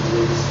listen to the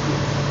Holy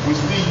Spirit. We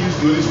still use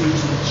the Holy Spirit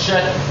to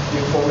check the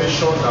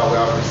information that we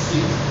have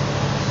received,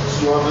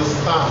 to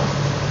understand,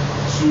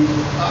 to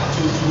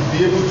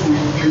be able to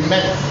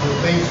implement the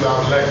things we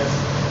have learned.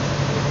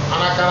 And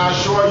I can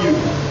assure you,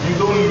 you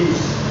don't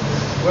lose.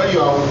 When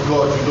you are with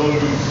God, you don't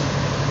lose.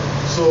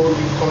 So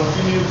you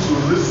continue to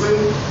listen.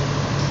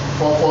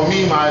 For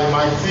me,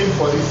 my theme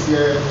for this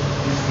year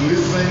is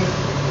listen,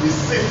 is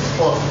sit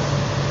first.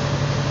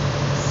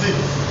 Sit.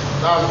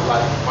 That's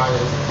like my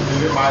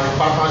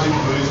partnership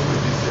with the Holy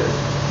Spirit this year.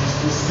 Is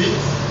to sit,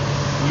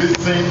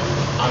 listen,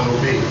 and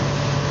obey.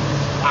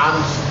 And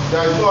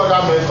there is no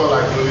other mentor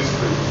like the Holy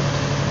Spirit,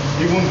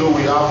 even though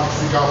we have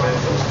physical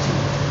mentors too.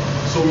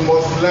 So we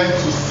must learn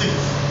to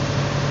sit,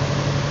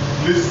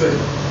 listen,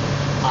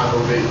 and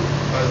obey.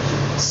 Thank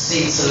you.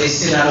 Sit,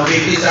 listen, and obey.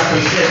 Please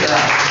appreciate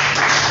that.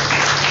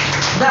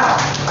 Now,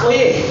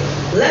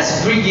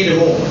 let's bring it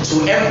home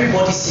to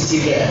everybody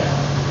sitting here.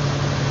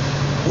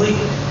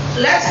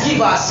 Let's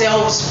give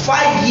ourselves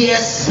 5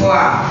 years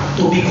plan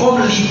to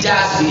become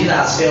leaders within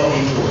our sphere of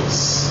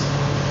influence.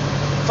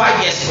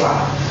 5 years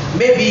plan.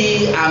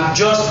 Maybe I'm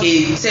just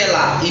a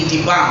teller in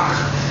the bank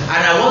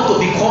and I want to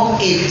become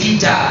a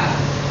leader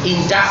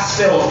in that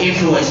sphere of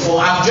influence, or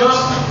I'm just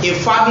a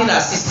farming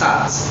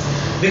assistant,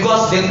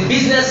 because the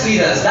business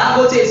leaders,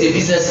 Dangote is a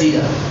business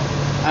leader.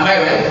 Am I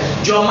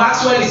right? John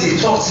Maxwell is a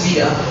thought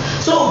leader.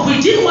 So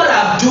within what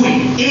I'm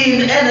doing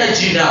in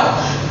energy now,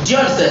 do you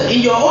understand?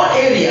 In your own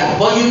area,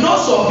 but you know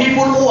some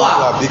people who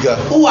are bigger.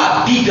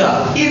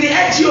 In the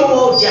NGO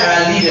world, there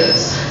are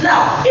leaders.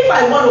 Now, if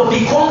I want to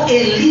become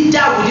a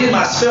leader within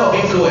my sphere of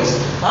influence,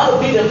 I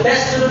want to be the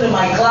best student in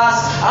my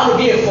class, I want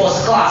to be a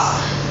first class.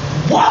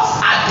 What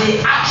are the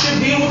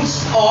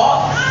attributes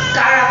or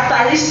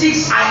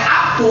characteristics I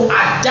have to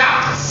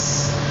adapt?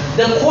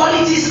 The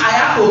qualities I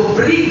have to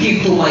bring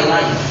into my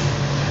life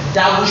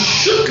that will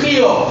shoot me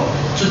up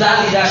to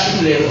that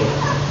leadership level.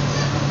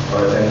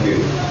 All right, thank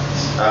you.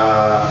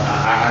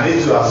 I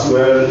need to as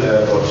well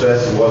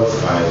address what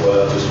my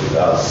other two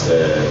speakers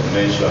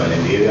mentioned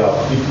in the area of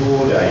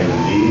people that you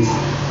lead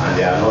and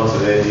they are not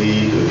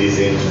ready to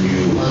listen to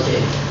you.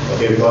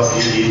 Okay, because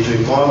it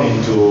will come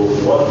into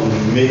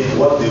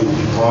what they will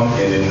become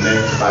in the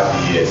next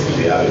 5 years if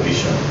they have a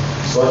vision.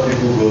 Such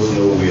people goes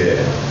nowhere.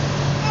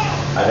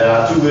 And there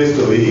are two ways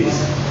to it.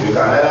 You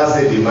can either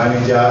say the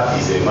manager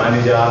is a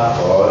manager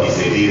or is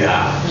a leader.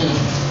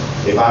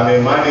 If I'm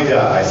a manager,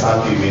 I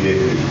sack you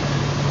immediately.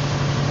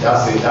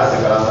 That's the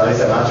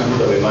characteristic and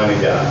attribute of a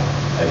manager.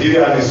 I give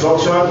you an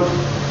instruction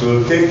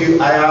to take you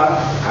higher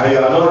and you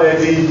are not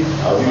ready,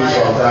 I'll give you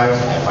some time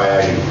and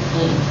fire you.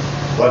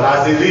 But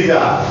as a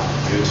leader,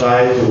 you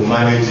try to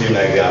manage him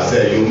like I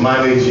said, you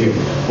manage him.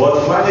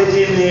 But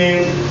managing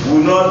him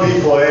will not be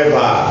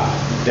forever.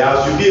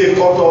 There should be a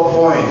cut-off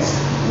point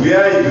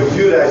where if you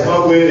feel that it's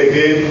not going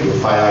again, you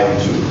fire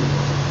him too.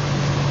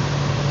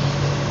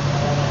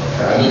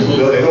 And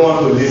they don't want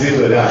to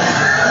listen to that.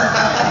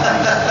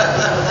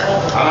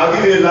 And I'll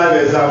give you a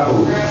live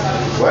example.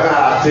 When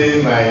I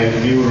attained my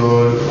new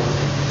role,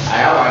 I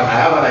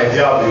have an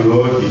idea of the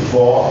role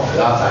before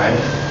that time,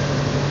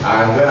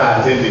 and when I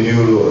attained the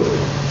new role,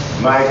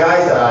 my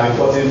guys that are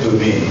reporting to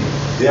me,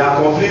 they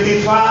are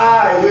completely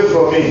far away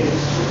from me.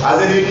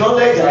 As in the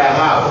knowledge that I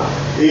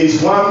have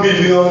is 1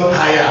 million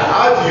higher.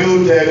 How do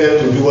you tell them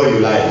to do what you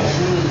like?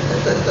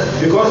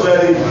 Because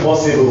very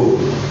impossible.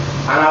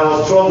 And I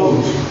was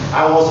troubled.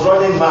 I was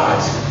running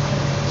mad.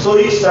 So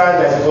each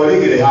time there's a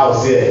colleague in the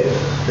house here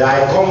that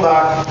I come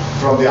back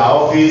from their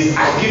office,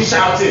 I keep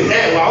shouting,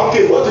 hey, well,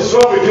 okay, what is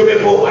wrong with you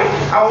people?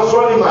 I was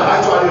running mad,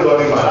 actually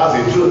running mad, that's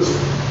the truth.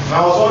 And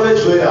I was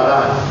always going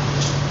around.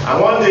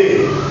 And one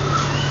day,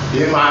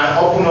 in my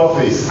open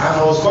office, and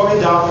I was coming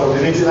down from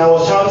the meeting, I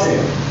was shouting.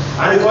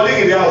 And the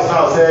colleague in the house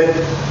now said,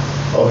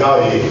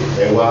 Ogawe,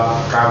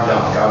 Ewa, calm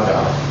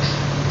down.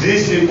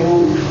 These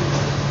people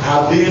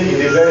have been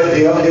in a very,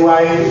 they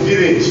were in the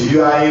village,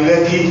 you are in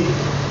Lekki,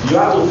 you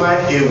have to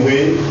find a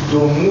way to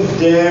move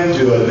them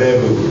to your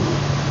level.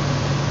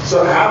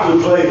 So I have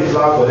to draw a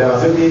plan for them. I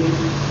said, okay,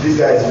 this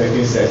guy is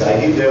making sense. I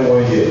give them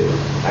 1 year.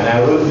 And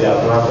I wrote their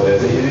plan for them. I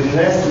said, in the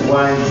next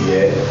 1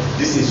 year,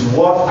 this is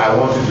what I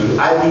want to do.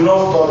 I do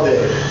not stop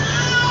there.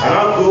 I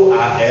now go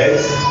ahead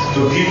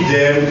to give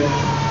them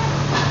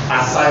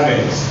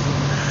assignments.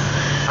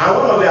 And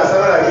one of the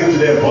assignments I give to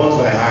them burns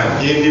my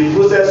hand. In the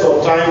process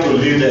of trying to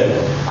lead them,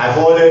 I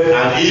forwarded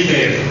an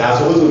email that's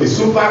supposed to be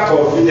super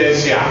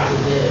confidential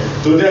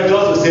to them,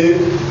 just to say,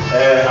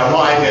 I'm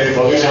not hiding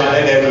information,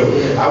 let them know.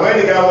 And when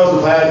the guy wants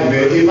to fire the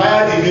mail, he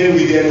fired the mail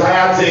with the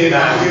entire thing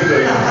and give to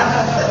him.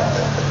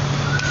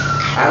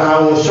 And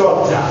I was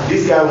shocked that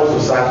this guy wants to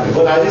sack me.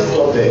 But I didn't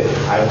stop there.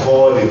 I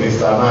called the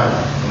Mr. Man.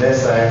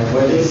 Next time,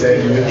 when they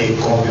send you a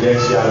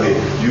confidential mail,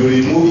 you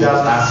remove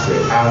that aspect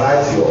and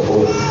write your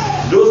own.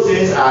 Those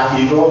things are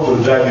enough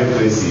to drive you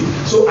crazy.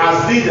 So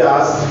as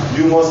leaders,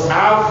 you must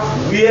have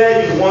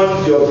where you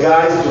want your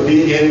guys to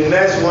be in the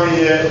next 1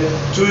 year,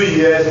 2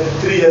 years,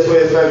 3 years, 4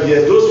 years, 5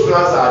 years. Those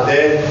plans are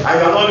there and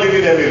you are not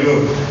leaving them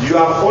alone. You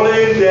are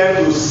following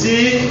them to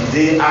see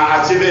they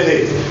are achieving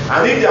it.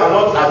 And if they are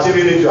not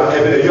achieving it, you are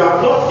evident. You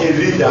are not a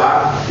leader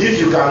if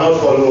you cannot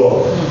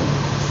follow up.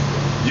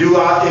 You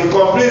are a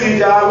complete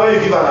leader when you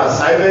give an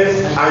assignment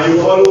and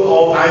you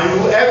follow up and you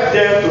help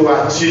them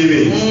to achieve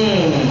it.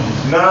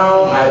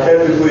 Now I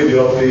tell people in the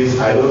office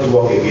I don't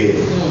work again.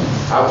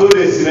 I told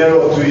you a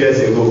scenario 2 years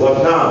ago,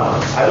 but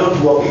now I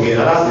don't work again,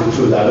 and that's the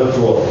truth. I don't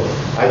work.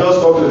 I just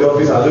come to the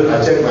office, I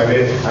check my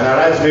mail, and I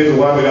write mail to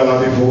 1 million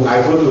people.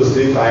 I go to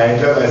sleep, I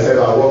enjoy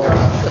myself, I work at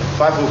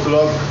 5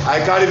 o'clock. I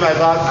carry my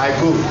bag, I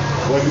go.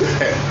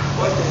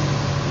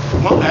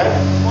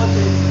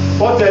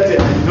 4:30.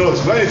 No,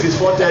 when it is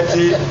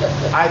 4:30,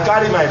 I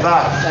carry my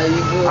bag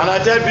and I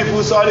tell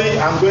people, sorry,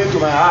 I'm going to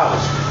my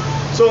house.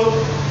 So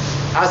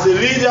as a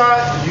leader,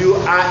 you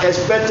are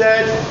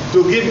expected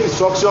to give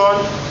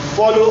instruction,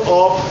 follow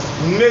up,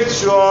 make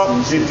sure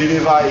they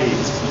deliver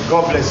it.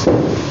 God bless you.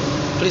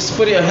 Please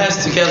put your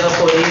hands together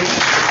for him.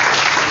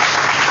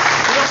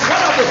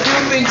 One of the few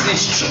things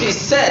he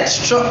said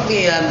struck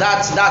me, and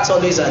that's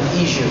always an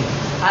issue.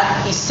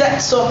 And he said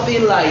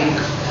something like,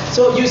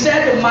 so you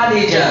said the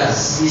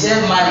managers, he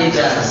said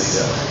managers,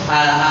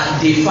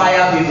 they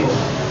fire people,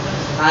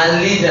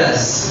 and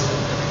leaders,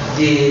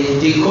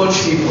 they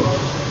coach people.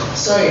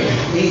 Sorry,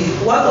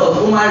 what of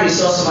human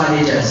resource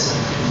managers?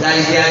 That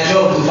is their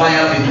job to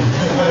fire people.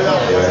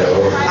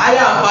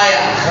 Hire and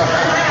fire.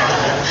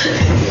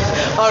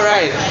 All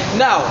right,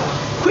 now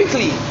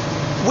quickly,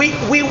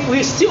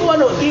 we still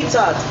want to hit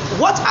at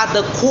what are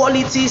the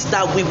qualities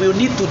that we will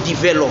need to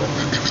develop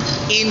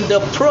in the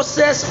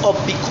process of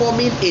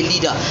becoming a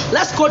leader.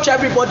 Let's coach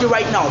everybody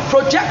right now.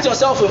 Project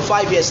yourself in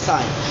 5 years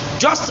time.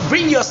 Just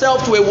bring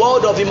yourself to a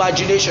world of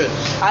imagination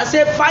and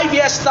say 5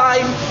 years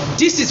time,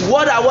 this is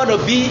what I want to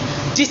be,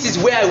 this is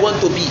where I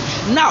want to be.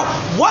 Now,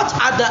 what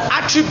are the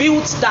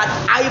attributes that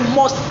I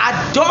must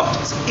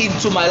adopt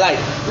into my life?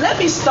 Let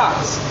me start.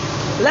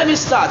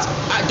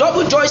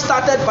 Double Joy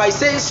started by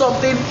saying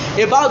something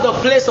about the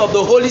place of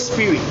the Holy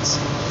Spirit,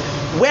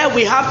 where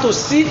we have to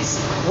sit,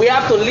 we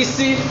have to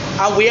listen,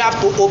 and we have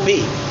to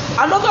obey.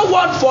 Another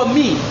one for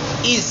me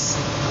is,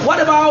 what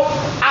about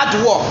hard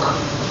work?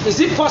 Is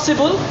it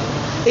possible?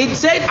 It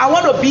said, I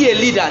want to be a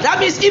leader. That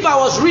means if I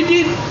was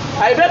reading,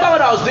 I remember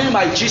when I was doing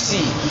my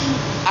GC,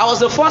 I was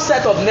the first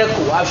set of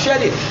NECO, I've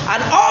shared it,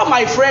 and all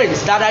my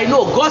friends that I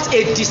know got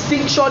a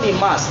distinction in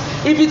maths.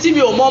 If it's in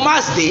your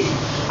Maths Day,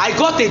 I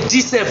got a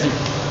D7.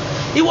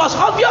 It was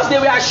obvious they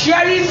were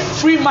sharing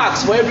free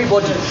marks for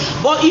everybody,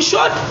 but it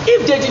showed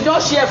if they did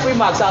not share free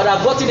marks, I would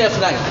have gotten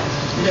F9.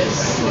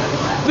 Yes.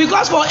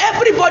 Because for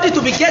everybody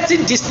to be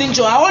getting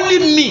distinction, only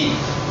me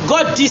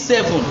got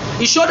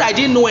D7. It showed I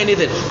didn't know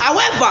anything.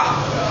 However,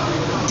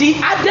 the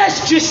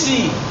others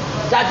GC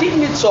that didn't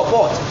need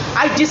support,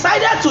 I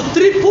decided to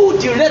triple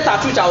the rate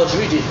at which I was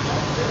reading.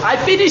 I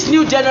finished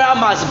New General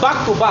Maths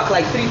back to back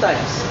like 3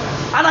 times.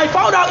 And I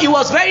found out it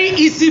was very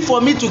easy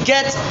for me to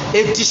get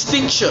a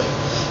distinction.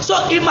 So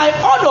in my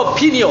own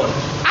opinion,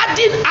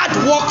 adding hard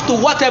work to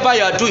whatever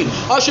you are doing,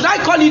 or should I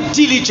call it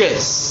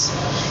diligence,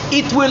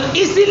 it will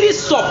easily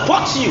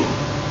support you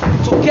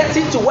to get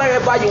into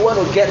wherever you want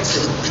to get to.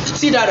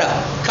 Sidara,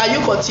 can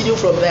you continue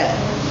from there?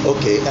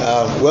 Okay,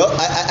 well,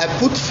 I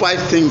put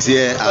 5 things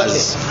here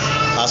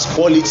as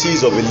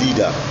qualities of a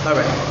leader. All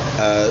right.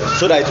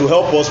 So that it will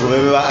help us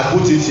remember. I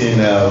put it in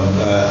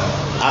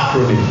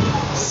acronym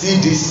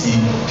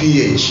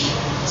CDC-PH.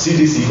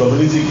 CDC,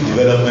 Community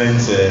Development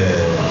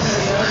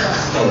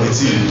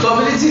Committee.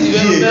 Community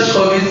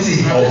Development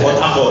Committee. Of Port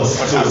Harcourt.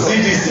 So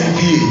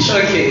CDC-PH.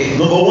 Okay.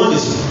 Number 1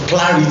 is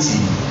clarity.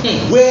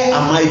 Where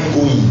am I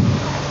going?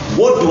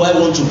 What do I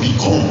want to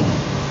become?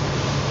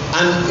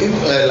 And if,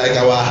 like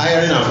our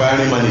hiring and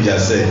firing manager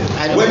said,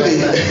 when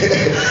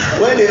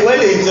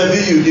they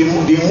interview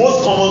you, the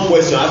most common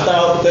question after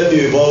telling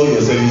you about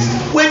your service,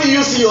 when do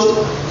you see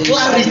your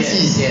clarity?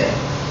 Yeah.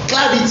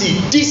 Clarity.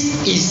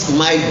 This is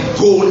my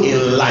goal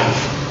in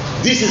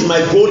life. This is my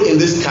goal in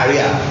this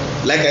career.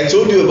 Like I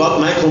told you about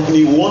my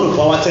company, we want to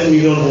power 10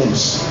 million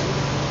homes.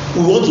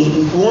 We want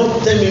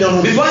 10 million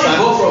homes. Before you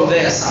go from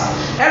there, sir,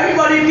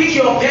 everybody pick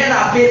your pen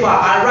and paper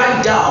and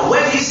write down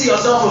where do you see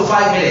yourself in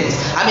 5 minutes?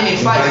 I mean in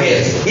 5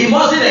 years. It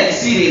mustn't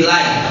exceed a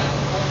line.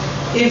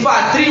 In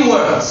fact, 3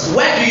 words.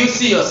 Where do you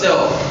see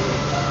yourself?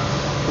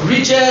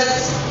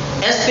 Richest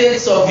estate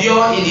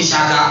surveyor in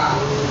Ishaka,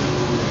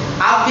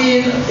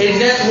 having a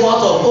net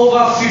worth of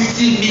over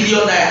 50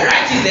 million naira.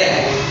 Write it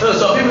there. Oh,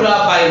 some people don't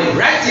have Bible.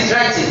 Write it.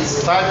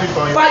 Type it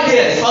on 5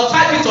 years, or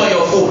type it on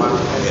your phone.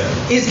 Yeah.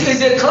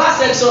 It's a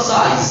class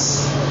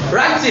exercise.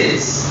 Write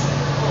it.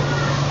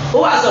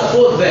 Who has a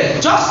phone there?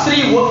 Just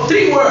three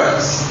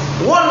words,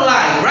 one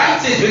line.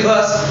 Write it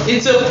because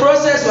it's a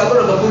process. We're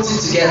going to put it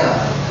together.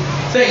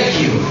 Thank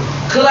you.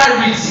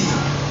 Clarity.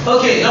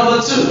 Okay,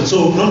 number 2.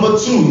 So number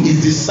 2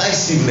 is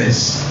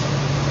decisiveness.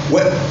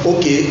 Well,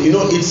 okay, you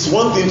know, it's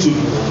one thing to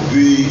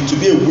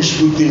be a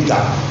wishful thinker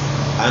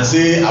and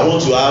say I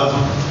want to have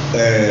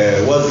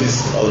what's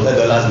this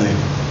Otedola name?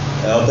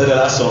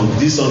 Otedola song.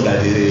 This song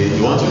that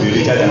you want to be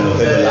richer than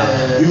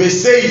Otedola. You may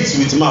say it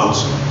with mouth.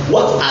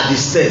 What are the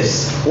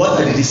steps? What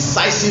are the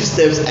decisive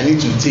steps I need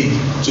to take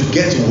to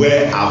get to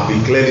where I've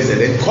been clearly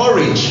said? And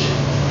courage.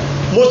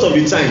 Most of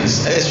the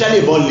times,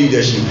 especially about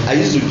leadership, I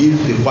used to give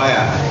the choir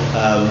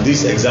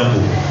this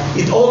example.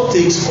 It all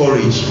takes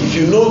courage. If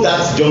you know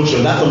that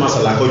junction, that Thomas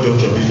Alako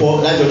junction,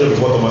 before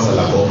Thomas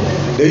Alako,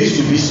 there used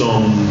to be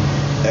some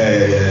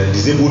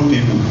disabled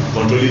people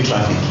controlling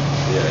traffic.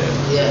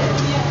 Yeah.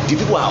 The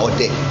people are out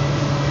there.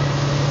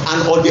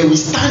 And or they will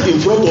stand in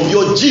front of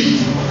your jeep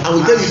and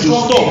will tell you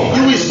to stop.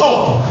 You will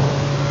stop.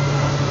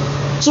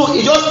 So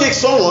it just takes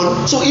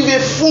someone. So if a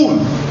fool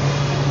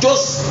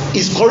just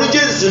is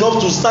courageous enough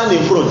to stand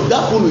in front,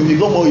 that fool will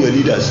become all your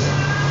leaders.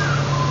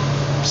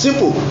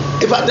 Simple.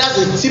 In fact, that's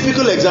a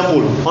typical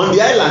example. On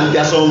the island,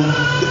 there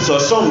are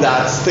some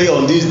that stay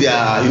on this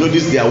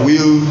their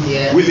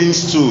wheeling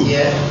stool.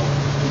 Yeah.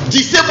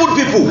 Disabled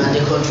people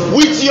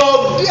with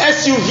your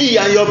SUV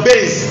and your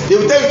Benz, they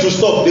will tell you to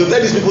stop. They will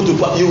tell these people to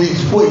you will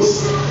wait.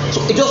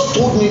 So it just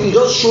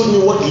showed me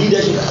what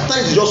leadership. At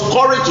times it's just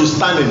courage to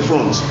stand in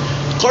front,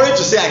 courage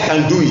to say I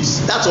can do it.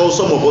 That's all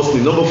some of us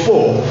need. Number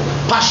 4,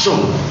 passion,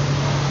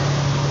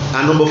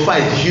 and number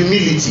 5,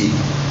 humility.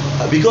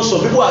 Because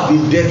some people have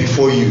been there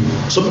before you.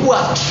 Some people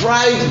have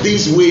tried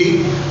this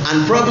way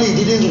and probably it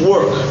didn't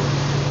work.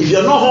 If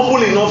you're not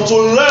humble enough to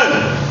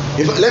learn.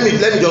 Let me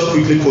just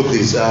quickly quote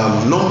this.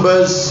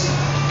 Numbers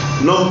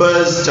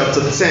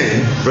chapter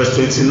 10 verse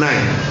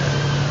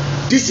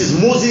 29. This is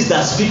Moses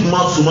that speak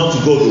mouth to mouth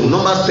to God.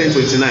 Numbers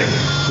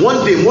 10:29.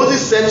 One day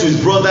Moses said to his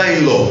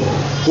brother-in-law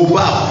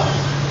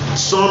Hobab,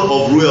 son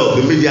of Reuel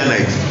the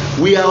Midianite,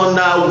 we are on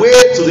our way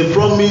to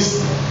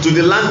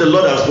the land the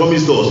Lord has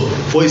promised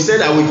us. For he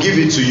said, I will give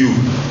it to you.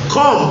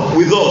 Come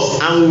with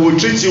us and we will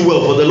treat you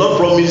well, for the Lord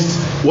promised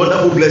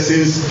wonderful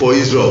blessings for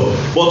Israel.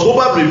 But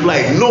Hobab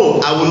replied, no,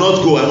 I will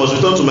not go. I must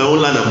return to my own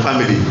land and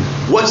family.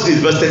 Watch this,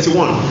 verse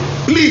 31.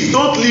 Please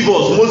don't leave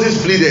us,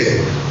 Moses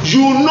pleaded.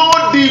 You know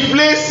the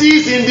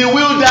places in the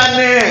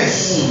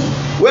wilderness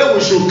where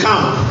we should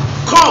camp.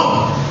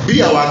 Come,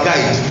 be our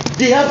guide.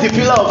 They have the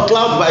pillar of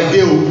cloud by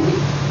day,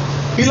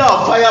 pillar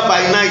of fire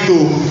by night.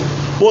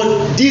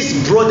 But this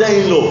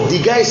brother-in-law, the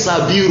guy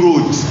Sabi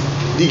road,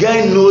 the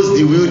guy knows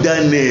the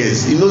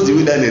wilderness. He knows the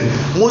wilderness.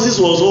 Moses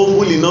was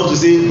humble enough to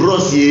say,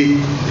 bros,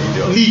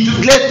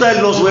 let's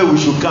tell us where we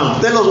should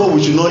camp. Tell us what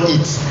we should not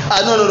eat.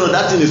 No,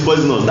 that thing is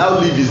poisonous.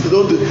 That leaf is,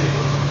 don't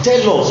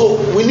tell us.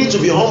 So we need to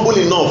be humble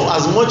enough.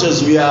 As much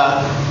as we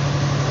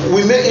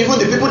may, even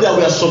the people that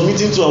we are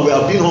submitting to and we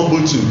are being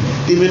humble to,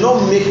 they may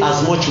not make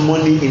as much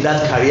money in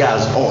that career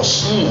as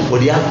us, but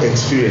they have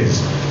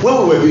experience. When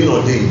we were being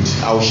ordained,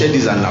 I will share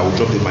this and I will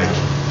drop the mic.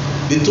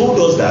 They told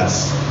us that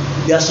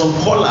there are some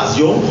colors.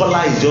 Your own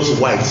color is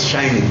just white,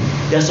 shining.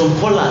 There are some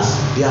colors,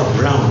 they are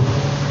brown.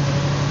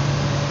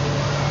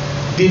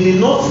 They may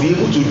not be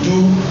able to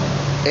do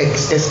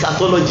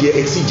eschatology,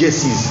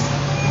 exegesis,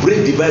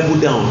 break the Bible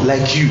down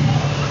like you,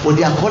 but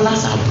their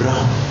colors are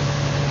brown.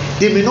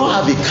 They may not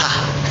have a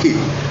car,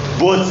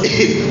 but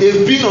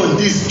they've been on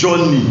this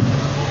journey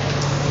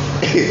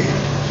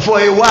for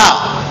a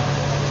while.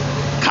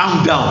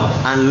 Calm down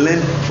and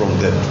learn from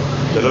them.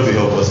 The Lord will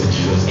help us in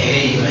Jesus'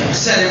 name. Amen.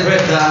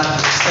 Celebrate that.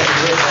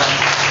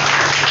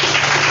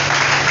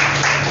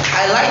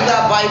 I like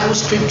that Bible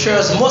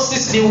scriptures.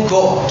 Moses knew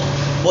God,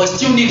 but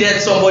still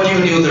needed somebody who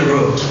knew the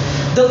road.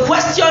 The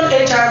question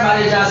HR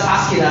managers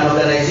ask in an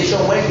organization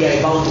when they are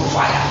about to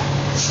fire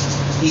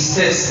is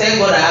this: thank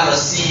God I have a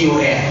CEO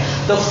here.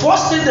 The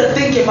first thing to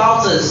think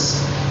about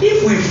is,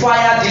 if we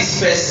fire this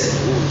person,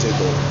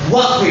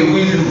 what will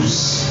we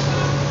lose?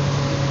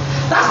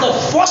 That's the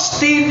first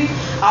thing.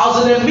 I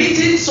was in a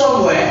meeting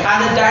somewhere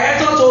and the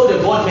director told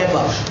the board member,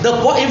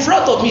 in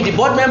front of me, the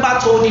board member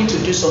told him to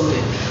do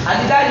something.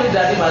 And the guy looked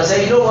at him and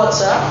said, you know what,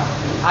 sir?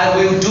 I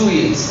will do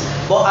it.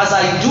 But as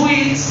I do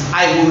it,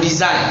 I will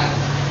resign.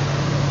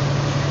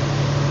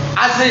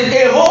 As in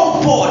a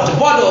whole board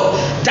of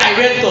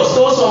directors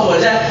told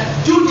someone,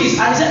 do this.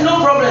 And he said,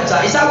 no problem,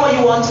 sir. Is that what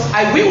you want?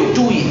 I will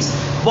do it.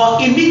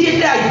 But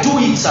immediately I do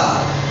it, sir,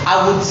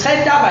 I will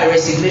tender my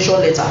resignation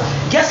letter.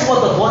 Guess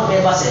what the board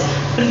member said?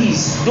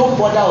 Please don't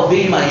bother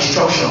obeying my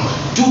instruction.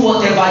 Do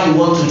whatever you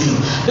want to do.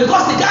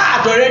 Because the guy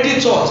had already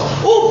thought,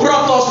 who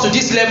brought us to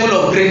this level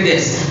of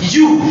greatness?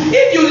 You.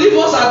 If you leave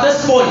us at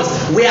this point,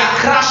 we are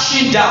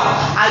crashing down.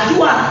 Are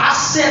you an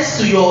asset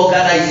to your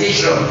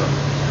organization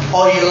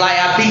or a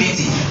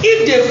liability?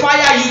 If they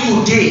fire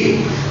you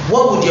today,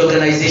 what would the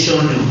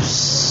organization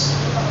lose?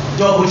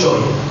 Double joy.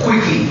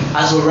 Quickly,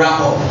 as we wrap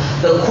up,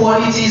 the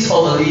qualities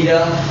of a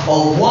leader,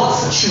 or what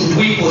should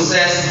we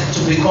possess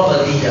to become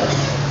a leader?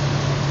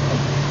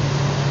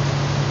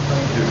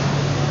 you.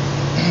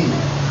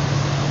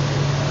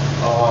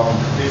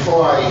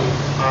 Before I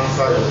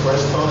answer your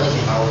question,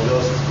 I will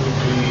just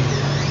quickly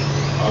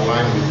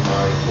align with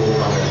my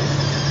co-panelists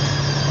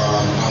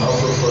and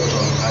also touch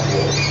on hard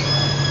work.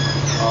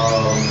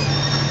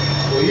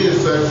 Oye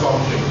said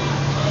something.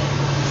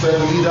 He said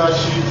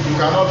leadership, you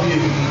cannot be a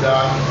leader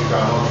if you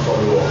cannot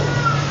follow up.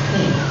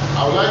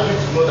 I would like you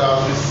to know that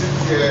as we sit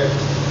here,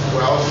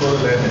 we're also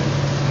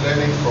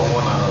learning from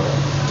one another.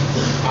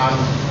 And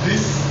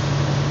this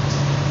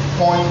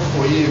point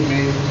Oye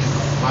made is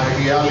my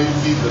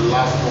reality the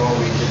last 1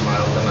 week in my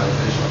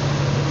organization.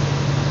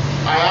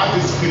 I had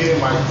this feeling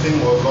my team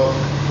was not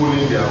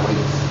pulling their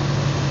weight.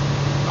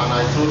 And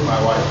I told my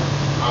wife,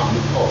 I'm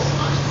the boss.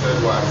 And she said,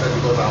 why? I said,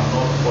 because I'm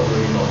not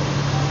following up.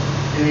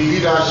 In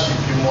leadership,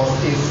 you must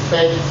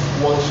expect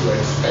what you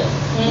expect.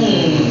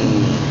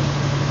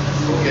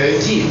 Okay?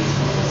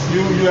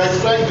 You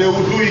expect they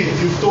will do it.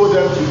 You've told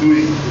them to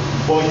do it.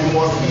 But you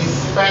must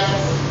expect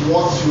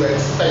what you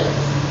expect.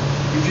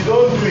 If you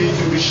don't do it,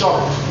 you'll be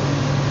shocked.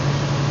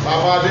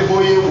 Baba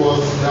Adeboye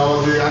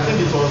I think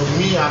it was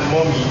me and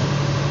mommy,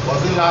 was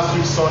it last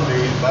week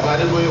Sunday, Baba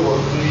Adeboye was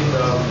doing,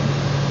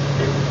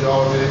 there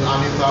was an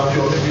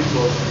interview, or maybe it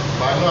was,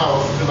 but I know I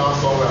was sitting down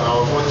somewhere and I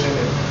was watching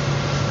it.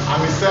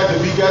 And he said the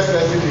biggest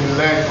lesson he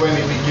learned when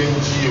he became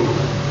GO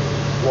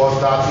was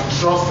that he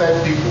trusted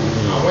people.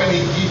 And when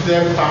he gave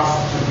them tasks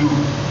to do,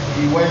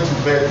 he went to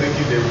bed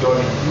thinking they've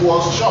done it. He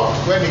was shocked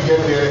when he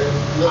get there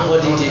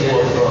Nobody did it.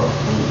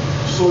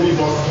 So you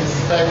must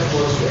expect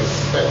what you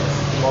expect.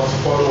 You must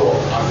follow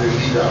up as a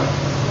leader.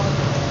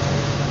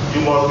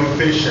 You must be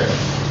patient.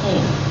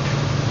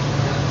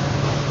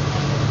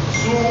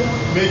 Two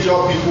major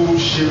people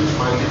shaped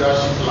my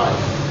leadership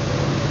life.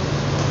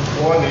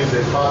 One is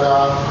a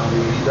father and a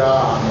leader,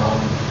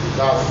 and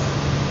that's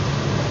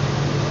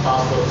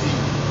Pastor T.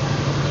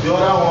 The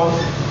other one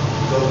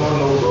does not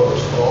know God,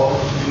 or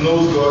he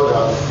knows God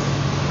as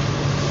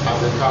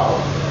a cow.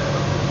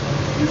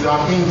 He's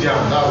an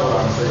Indian, that's what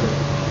I'm saying.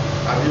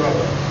 Have you heard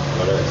that?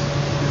 Correct.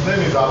 His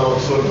name is Alok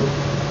Soni.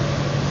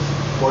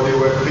 But they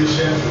were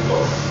patient with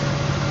us.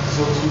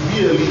 So to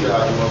be a leader,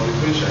 you must be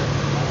patient.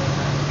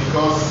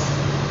 Because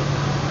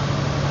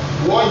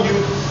what you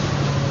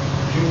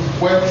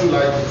went through,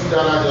 like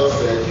Tidana just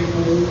said,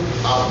 people who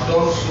have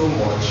done so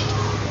much.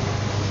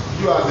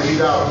 You as a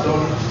leader have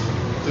done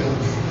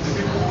things. The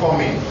people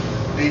coming,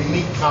 they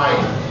need time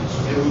to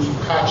be able to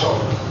catch up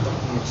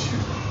with you.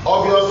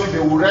 Obviously, they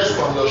will rest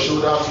on your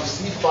shoulder to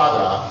see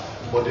farther,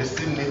 but they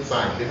still need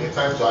time. They need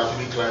time to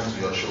actually climb to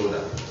your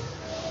shoulder.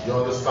 You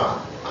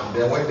understand? And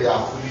then when they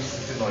are fully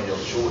sitting on your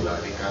shoulder,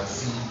 they can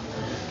see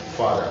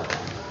farther.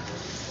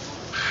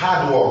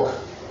 Hard work.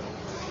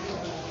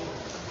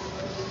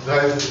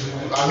 At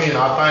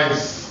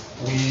times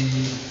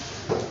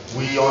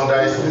we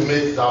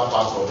underestimate that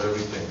part of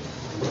everything.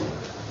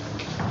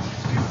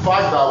 The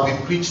fact that we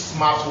preach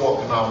smart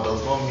work now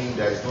does not mean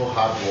there is no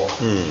hard work.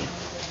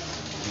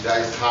 There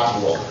is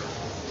hard work.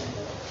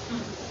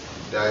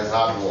 There is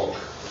hard work.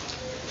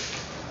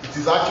 It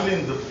is actually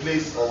in the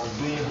place of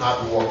doing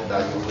hard work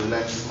that you will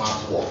learn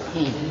smart work.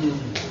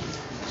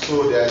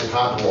 So there is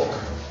hard work.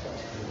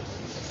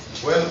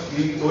 When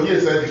Oye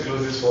said he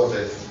closes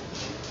 4:30,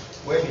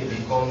 when he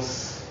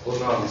becomes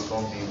owner of his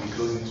company, he will be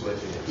closing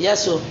 12 a.m.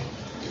 Yes, sir.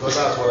 Because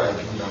that's what I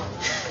do now.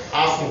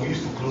 Ask him, we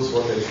used to close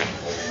 4:30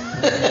 before.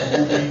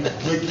 We'll be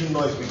making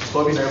noise, we're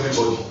disturbing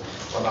everybody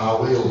on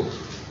our way home.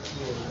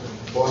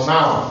 But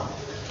now,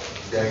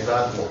 there is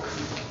hard work.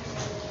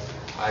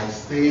 I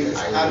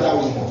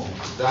work more.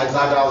 There is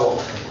harder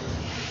work.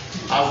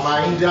 As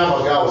my Indian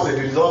Oga will say,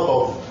 the result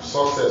of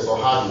success or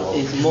hard work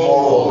is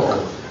more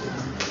work.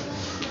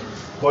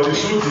 But the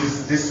truth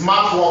is, the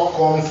smart work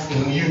comes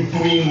in you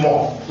doing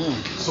more.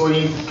 So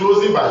in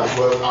closing by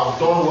 12, I've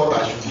done what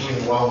I should do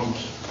in 1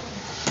 week.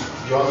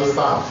 You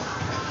understand?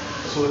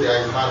 So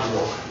there is hard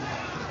work.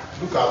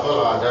 Look at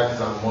all our daddies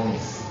and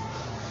mummies.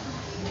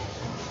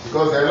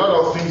 Because there are a lot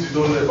of things you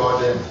don't know about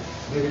them.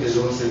 Maybe they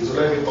don't say it. So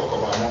let me talk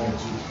about mommy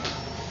too.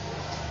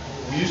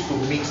 We used to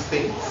mix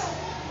things.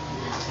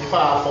 In fact,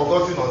 I had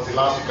forgotten until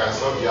last week I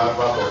saw the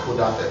advert of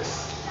Kodatex.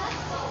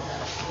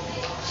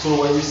 So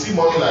when you see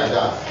money like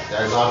that,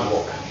 there is hard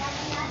work.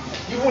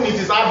 Even it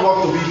is hard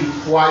work to be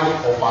the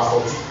wife of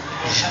Pastor T.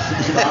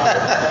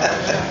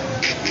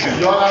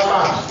 You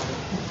understand?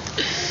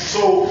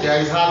 So there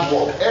is hard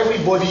work.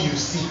 Everybody you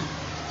see,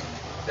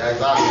 there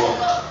is hard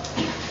work.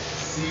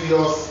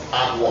 Serious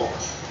hard work.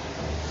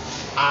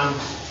 And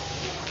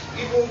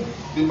even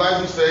the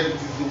Bible said it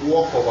is the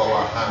work of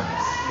our hands.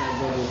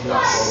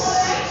 Yes.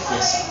 It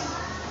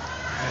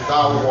is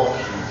that work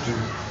you do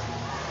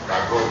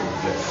that God will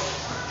bless.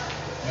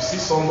 You see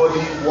somebody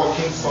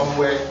working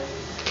somewhere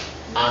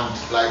and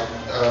like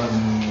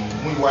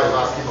Muiwa is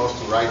asking us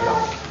to write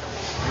down.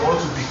 You want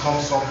to become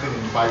something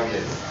in 5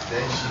 years.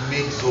 Then she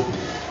makes Zobo.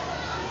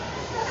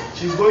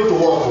 She's going to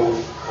work,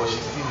 but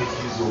she's still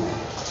making Zobo.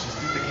 She's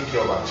still taking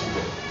care of her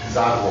children. It's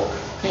hard work.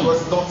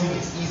 Because nothing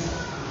is easy.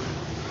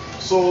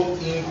 So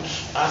in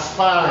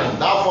aspiring,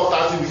 that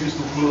 4:30 we used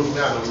to close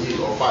me and Oye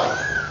or 5.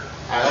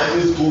 I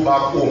always go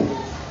back home.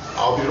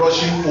 I'll be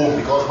rushing home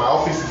because my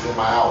office is in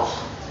my house,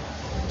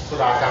 so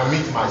that I can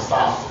meet my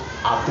staff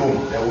at home.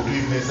 Then we'll do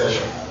evening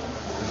session.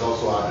 It's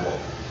also hard work.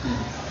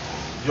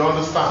 You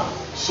understand?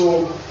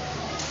 So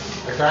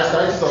the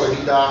characteristics of a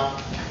leader,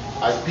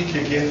 I pick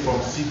again from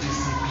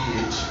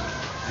CPCPH: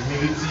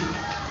 humility,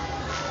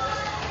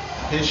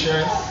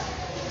 patience,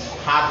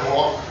 hard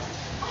work,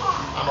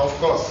 and of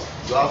course,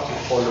 you have to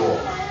follow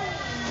up.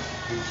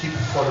 You keep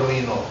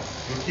following up.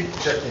 You keep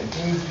checking.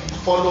 You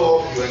follow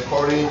up, you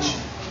encourage,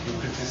 you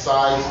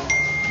criticize,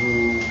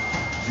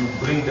 you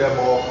bring them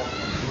up,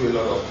 you do a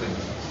lot of things.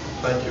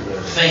 Thank you very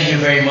much. Thank you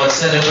very much.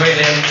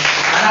 Celebrate them.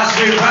 And as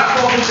we wrap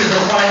up into the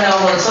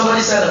final one,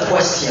 somebody said a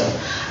question.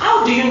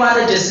 How do you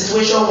manage a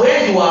situation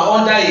where you are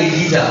under a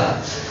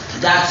leader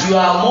that you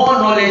are more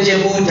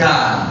knowledgeable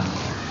than,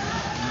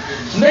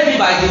 maybe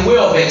by the way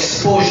of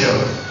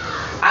exposure,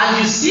 and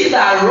you see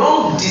that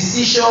wrong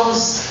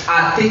decisions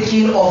are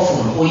taken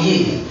often?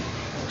 Oye,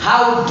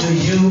 how do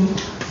you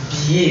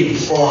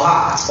behave or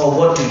act, or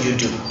what do you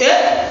do?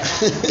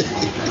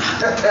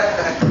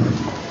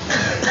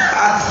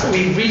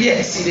 We really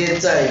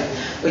exceeded time.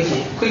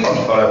 Okay,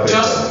 quickly,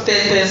 just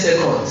 10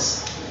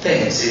 seconds.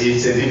 Thanks.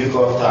 It's a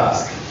difficult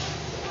task,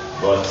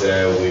 but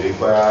we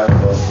require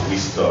us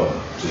wisdom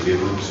to be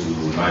able to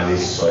manage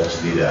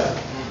such leader.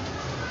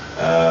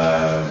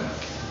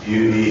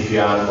 If you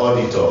are an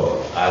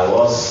auditor, I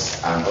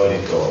was an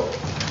auditor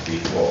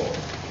before.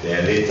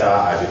 Then later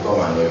I become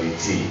an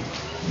auditee,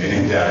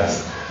 meaning that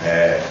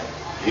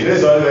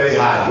it's not very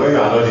hard when you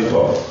are an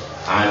auditor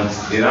and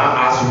they now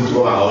ask you to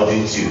go and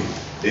audit you.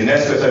 The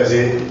next question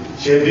is,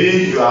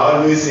 Shebi, you are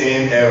always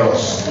seeing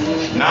errors.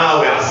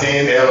 Now we are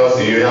seeing errors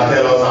in you. You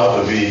tell us how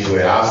to do it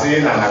well. I've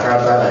seen an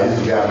accountant that used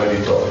to be an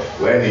auditor.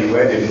 When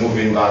they move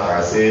him back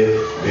and say,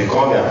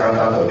 become the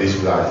accountant of this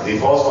plant. The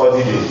first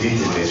audit they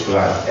did in this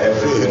plant,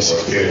 everything was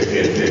failed.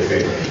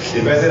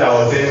 The person that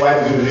was saying, why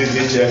did you release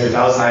this check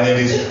without signing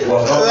this,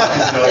 was not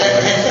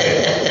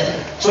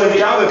practicing. So if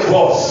you have a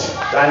boss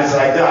that is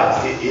like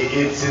that,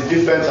 it's in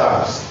different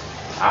terms.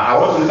 I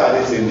want to look at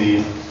it in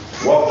the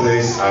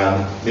workplace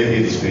and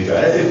maybe the spiritual.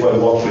 Let's say for the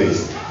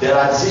workplace, there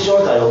are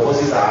decisions that your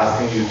bosses are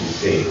asking you to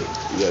take.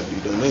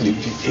 You don't know the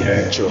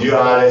picture. You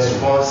are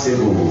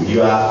responsible.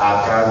 You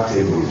are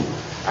accountable.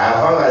 I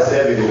found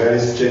myself in a very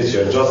strange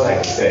situation, just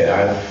like you said,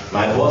 and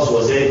my boss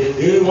was saying,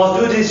 hey, you must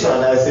do this,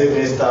 and I said,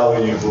 Mr.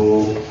 when you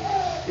go,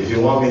 if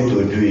you want me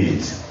to do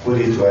it, put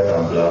it white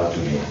and black to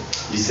me.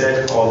 He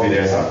said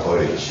confidence and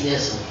courage.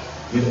 Yes,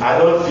 sir. I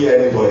don't fear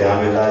anybody.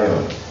 I'm a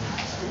lion.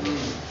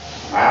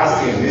 I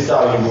asked him, Mr.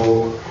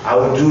 Oyinbo, I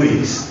will do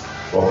it,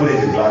 but put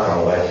it in black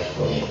and white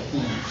for me.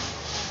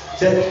 He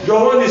said,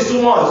 your one is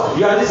too much.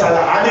 You are this and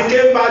that. And he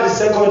came back the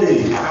second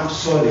day. I'm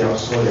sorry.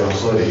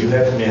 You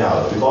helped me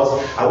out.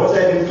 Because I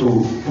wanted him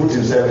to put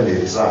himself in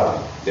a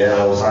trap. Then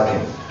I was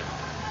hacking.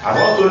 I've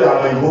not told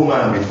an Oyinbo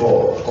man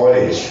before,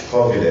 college,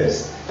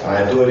 confidence. And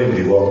I told him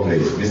in the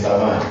workplace, Mr.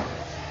 Man,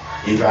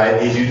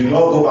 if you do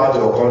not go back to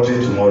your country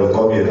tomorrow,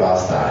 call me a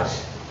bastard.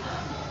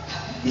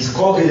 It's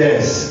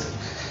confidence.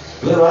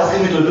 Because they were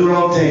asking me to do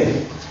wrong thing.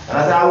 And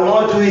I said, I will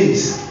not do it.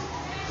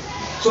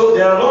 So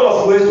there are a lot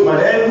of ways to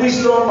manage. And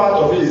wisdom part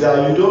of it is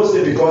that you don't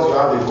say because you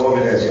have the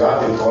confidence, you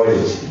have the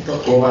courage.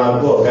 Come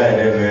and go guy in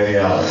every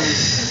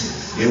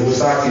house. He will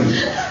sack you.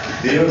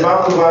 The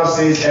Yoruba proverb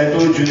says,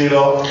 Ento Junior,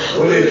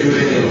 only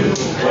Junior.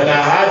 When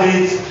I had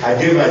it, I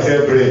gave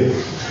myself brain.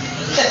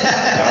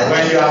 And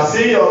when you are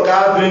seeing your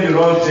guy doing the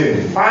wrong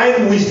thing,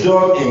 find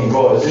wisdom in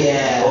God.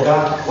 Yeah.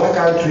 Okay, why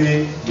can't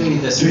we do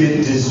it this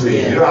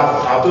way? Yeah. You know,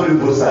 I've told you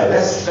both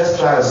sides. Let's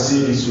try and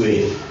see this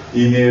way.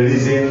 You may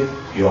reason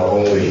your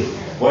own way.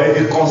 But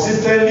if you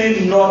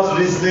consistently not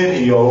reasoning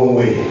in your own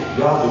way,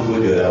 you have to go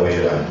the other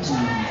way around.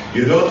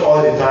 You don't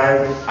all the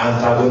time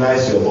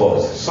antagonize your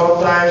boss.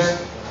 Sometimes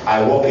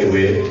I walk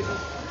away,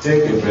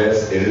 take a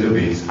breath a little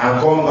bit,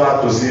 and come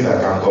back to see if I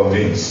can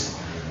convince.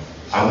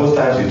 And most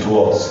times it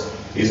works.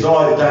 It's not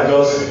all the time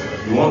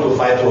just you want to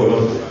fight or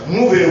alone.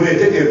 Move away,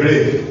 take a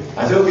break,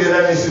 and say, okay,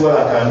 let me see what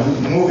I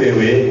can do. Move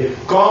away,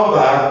 come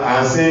back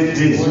and say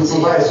this. You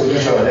provide a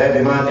solution, and then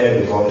the man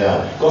head will come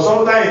down. Because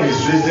sometimes in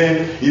his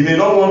reasoning, he may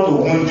not want to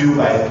wound you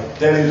by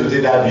telling you to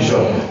take that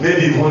vision.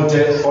 Maybe he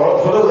wanted, for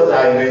those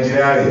that are in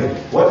engineering,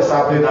 what is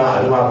happening now,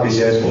 I don't have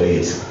patience for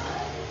it.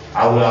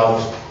 I will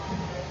have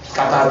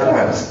scattered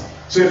grants.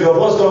 So if your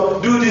boss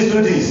comes,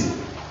 do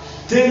this.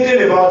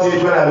 Thinking about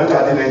it when I look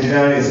at it in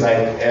engineering is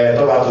like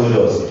Toba told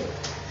us.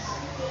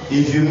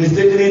 If you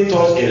mistakenly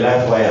touch a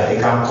live wire, it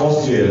can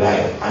cost you a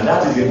life. And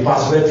that is the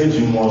perspective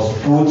you must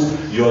put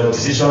your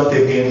decision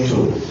taking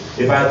to.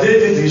 If I take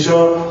this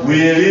decision, will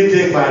it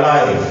take my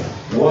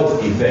life?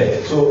 What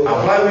effect? So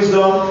apply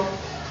wisdom,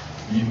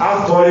 you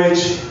have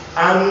courage,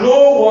 and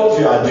know what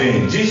you are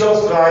doing.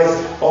 Jesus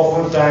Christ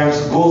oftentimes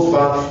goes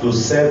back to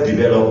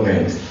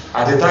self-development.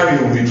 At the time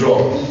he will withdraw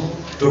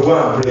to go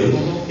and pray.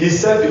 His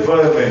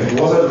self-development, he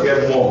wanted to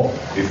get more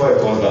before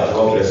he comes back.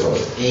 God bless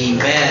us.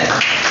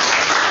 Amen.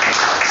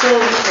 So,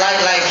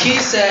 like he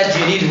said,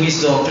 you need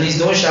wisdom. Please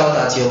don't shout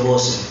at your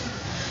boss.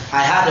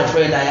 I had a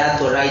friend I had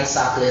to write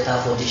sack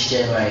letter for this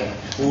January.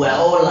 We were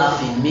all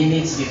laughing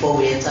minutes before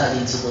we entered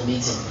into the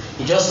meeting.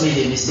 He just made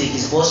a mistake.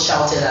 His boss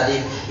shouted at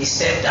him. He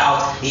stepped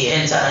out. He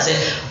entered and said,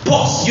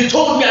 "Boss, you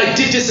told me I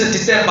did this in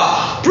December.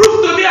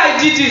 Prove to me I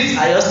did it."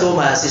 I just told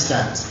my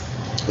assistant,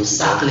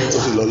 sack letter.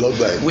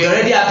 We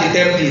already have the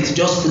template.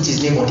 Just put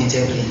his name on the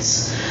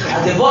template.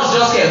 And the boss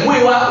just came.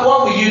 "Wait,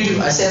 what will you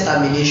do?" I said,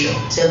 "Termination."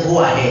 He said, "Go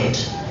ahead."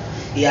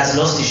 He has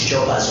lost his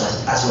job as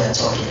we're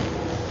talking,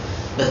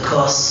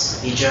 because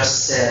he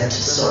just said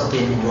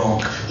something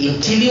wrong. In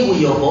dealing with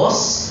your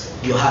boss,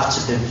 you have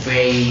to be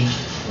very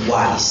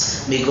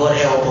wise. May God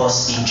help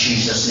us in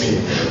Jesus'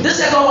 name. The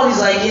second one is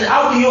like,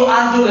 how do you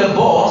handle a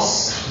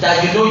boss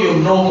that you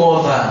know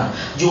more than?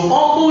 You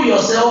humble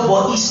yourself,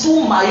 but it's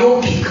too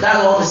myopic.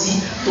 That's all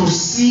to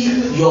see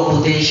your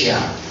potential.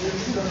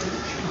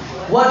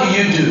 What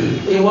do?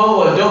 In one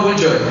word, double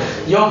joy.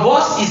 Your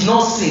boss is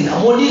not seeing.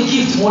 I'm only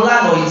gift, more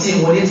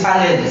anointing, more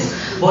talent.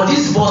 But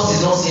this boss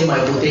is not seeing my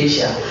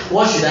potential.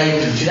 What should I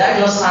do? Should I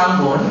just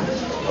hang on?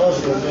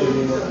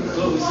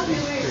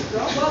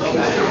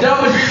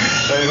 Double.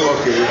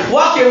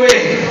 Walk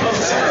away.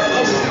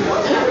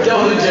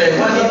 Double joy.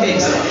 What do you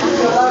think?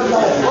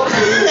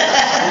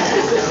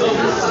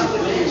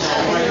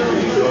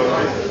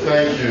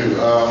 Thank you.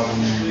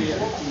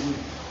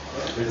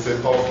 It's a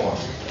tough one.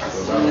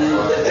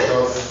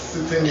 Because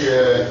sitting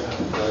here,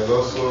 there's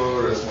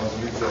also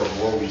responsibility of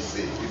what we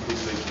say. People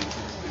take it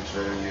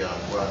literally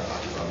and go and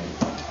act on it.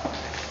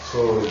 So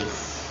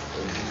it's a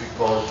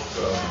difficult,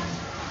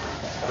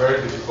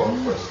 very difficult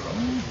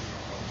question.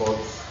 But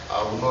I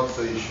would not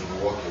say you should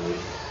walk away.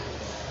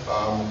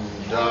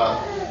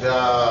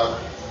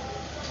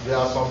 There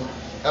are some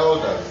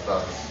elders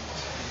that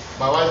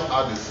my wife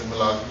had a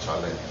similar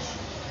challenge,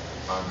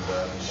 and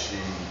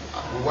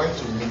we went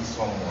to meet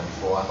someone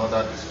for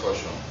another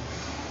discussion,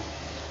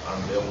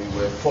 and then we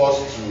were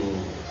forced to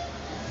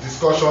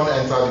discussion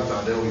entered it,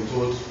 and then we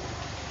told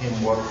him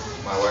what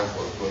my wife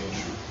was going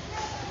through,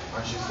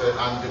 and she said,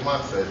 and the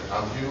man said,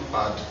 "Have you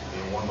had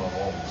a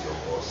one-on-one with your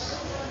boss?"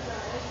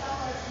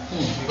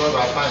 Because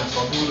at times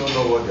some people don't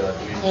know what they are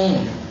doing.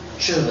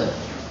 Sure.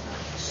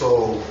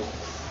 So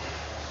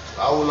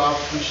I will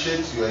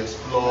appreciate you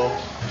explore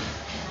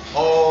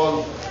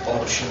all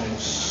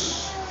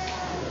options.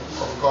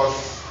 Of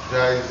course,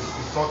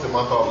 it's not a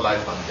matter of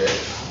life and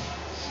death.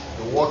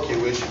 The walk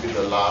away should be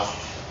the last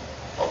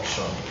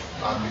option.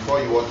 And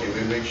before you walk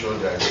away, make sure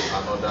there is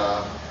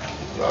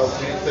you have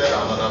created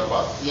another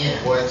path.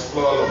 Yeah. Or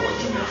explore all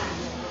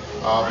opportunities.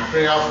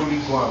 Prayerfully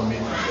go and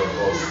meet with your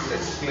boss.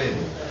 Explain.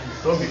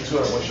 Don't be too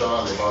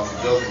emotional about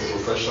it. Just be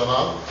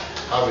professional.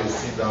 Have a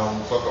sit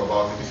down, talk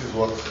about it. This is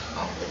what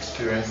I'm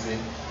experiencing.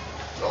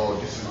 Oh,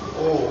 this is,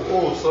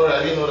 sorry,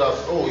 I didn't know that.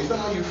 Oh, is that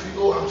how you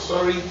feel? Oh, I'm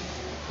sorry.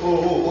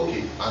 Oh,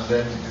 okay. And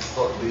then the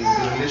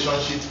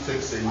relationship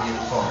takes a new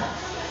turn.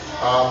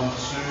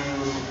 To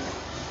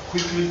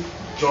quickly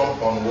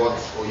jump on what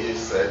Oye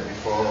said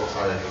before I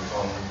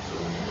return to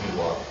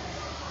Miwa.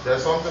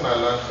 There's something I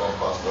learned from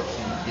Pastor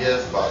Key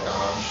years back, and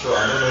I'm sure,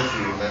 I don't know if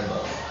you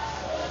remember.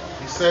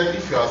 He said,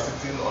 if you are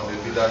sitting on a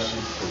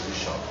leadership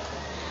position,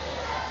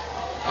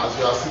 as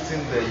you are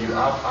sitting there, you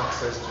have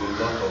access to a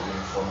lot of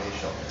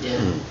information.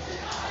 Yeah.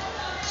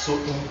 So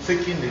in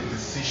taking a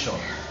decision,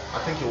 I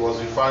think he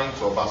was referring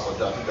to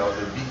Obasanjo. I think there was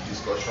a big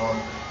discussion.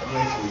 I don't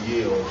know if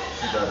Oye or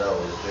Sidada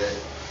was there.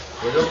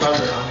 We just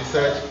had it, and he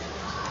said,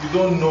 you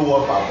don't know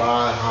what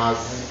Baba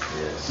has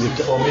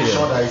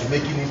information that is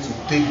making him to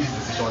take this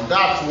decision.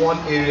 That's one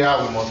area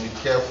we must be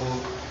careful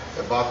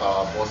about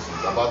our bosses,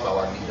 about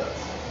our leaders.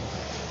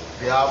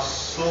 They have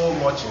so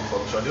much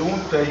information. They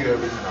won't tell you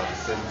everything at the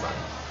same time.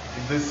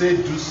 If they say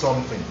do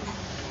something,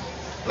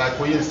 like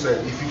Oye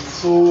said, if it's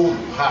so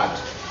hard,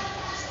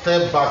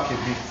 step back a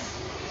bit,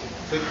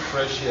 take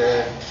fresh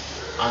air,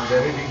 and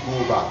then maybe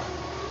go back.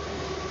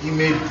 He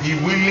may be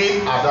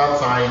willing at that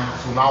time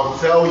to now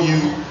tell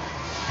you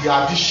the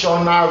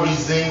additional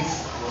reasons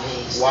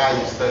why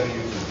he's telling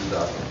you to do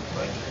that.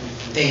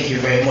 Thank you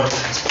very much.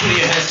 Put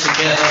your hands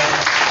together.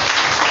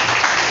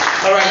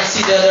 All right,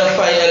 Sidada,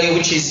 finally,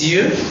 which is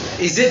you.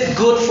 Is it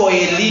good for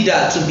a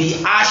leader to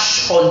be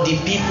harsh on the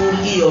people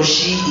he or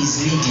she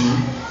is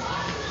leading?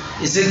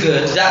 Is it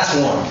good? That's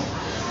one.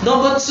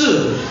 Number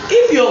two,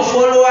 if your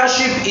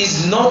followership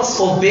is not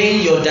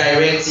obeying your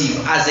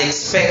directive as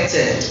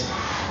expected,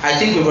 I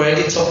think we've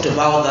already talked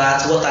about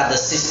that. What are the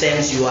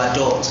systems you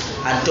adopt?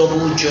 And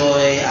Double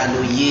Joy and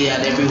Oye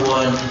and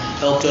everyone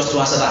helped us to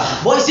answer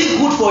that. But is it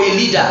good for a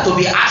leader to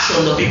be harsh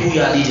on the people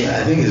you are leading?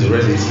 I think it's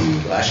relative.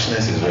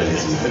 Harshness is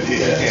relative.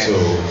 Yeah. So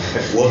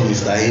what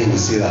Mr. A will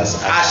say as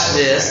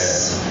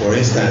harshness. For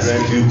instance,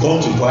 if you come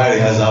to choir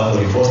rehearsal for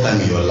the first time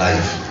in your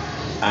life,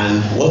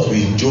 and what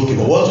we joke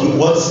about,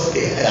 what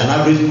an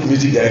average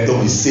music director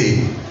will say,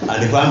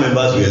 and the choir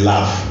members will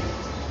laugh.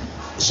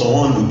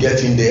 Someone will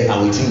get in there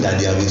and will think that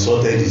they have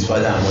insulted his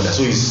father and mother.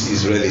 So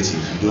it's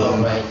relative.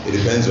 It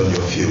depends on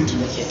your field.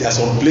 Okay. There are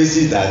some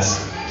places that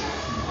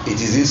it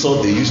is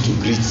insult they used to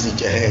greet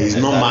each it's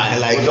normal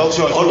like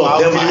doctor, all of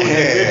them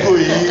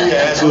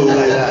are so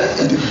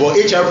but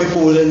HR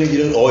people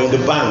will or in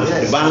the bank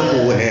the bank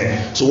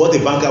will so what the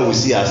banker will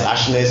see as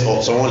harshness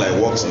or someone like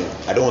works in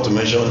I don't want to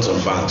mention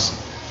some banks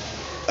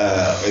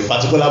a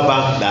particular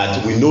bank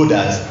that we know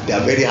that they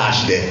are very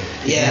harsh there.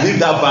 Yeah. You leave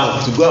that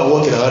bank to go and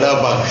work in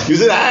another bank. You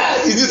say,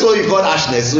 is this what you call harshness? So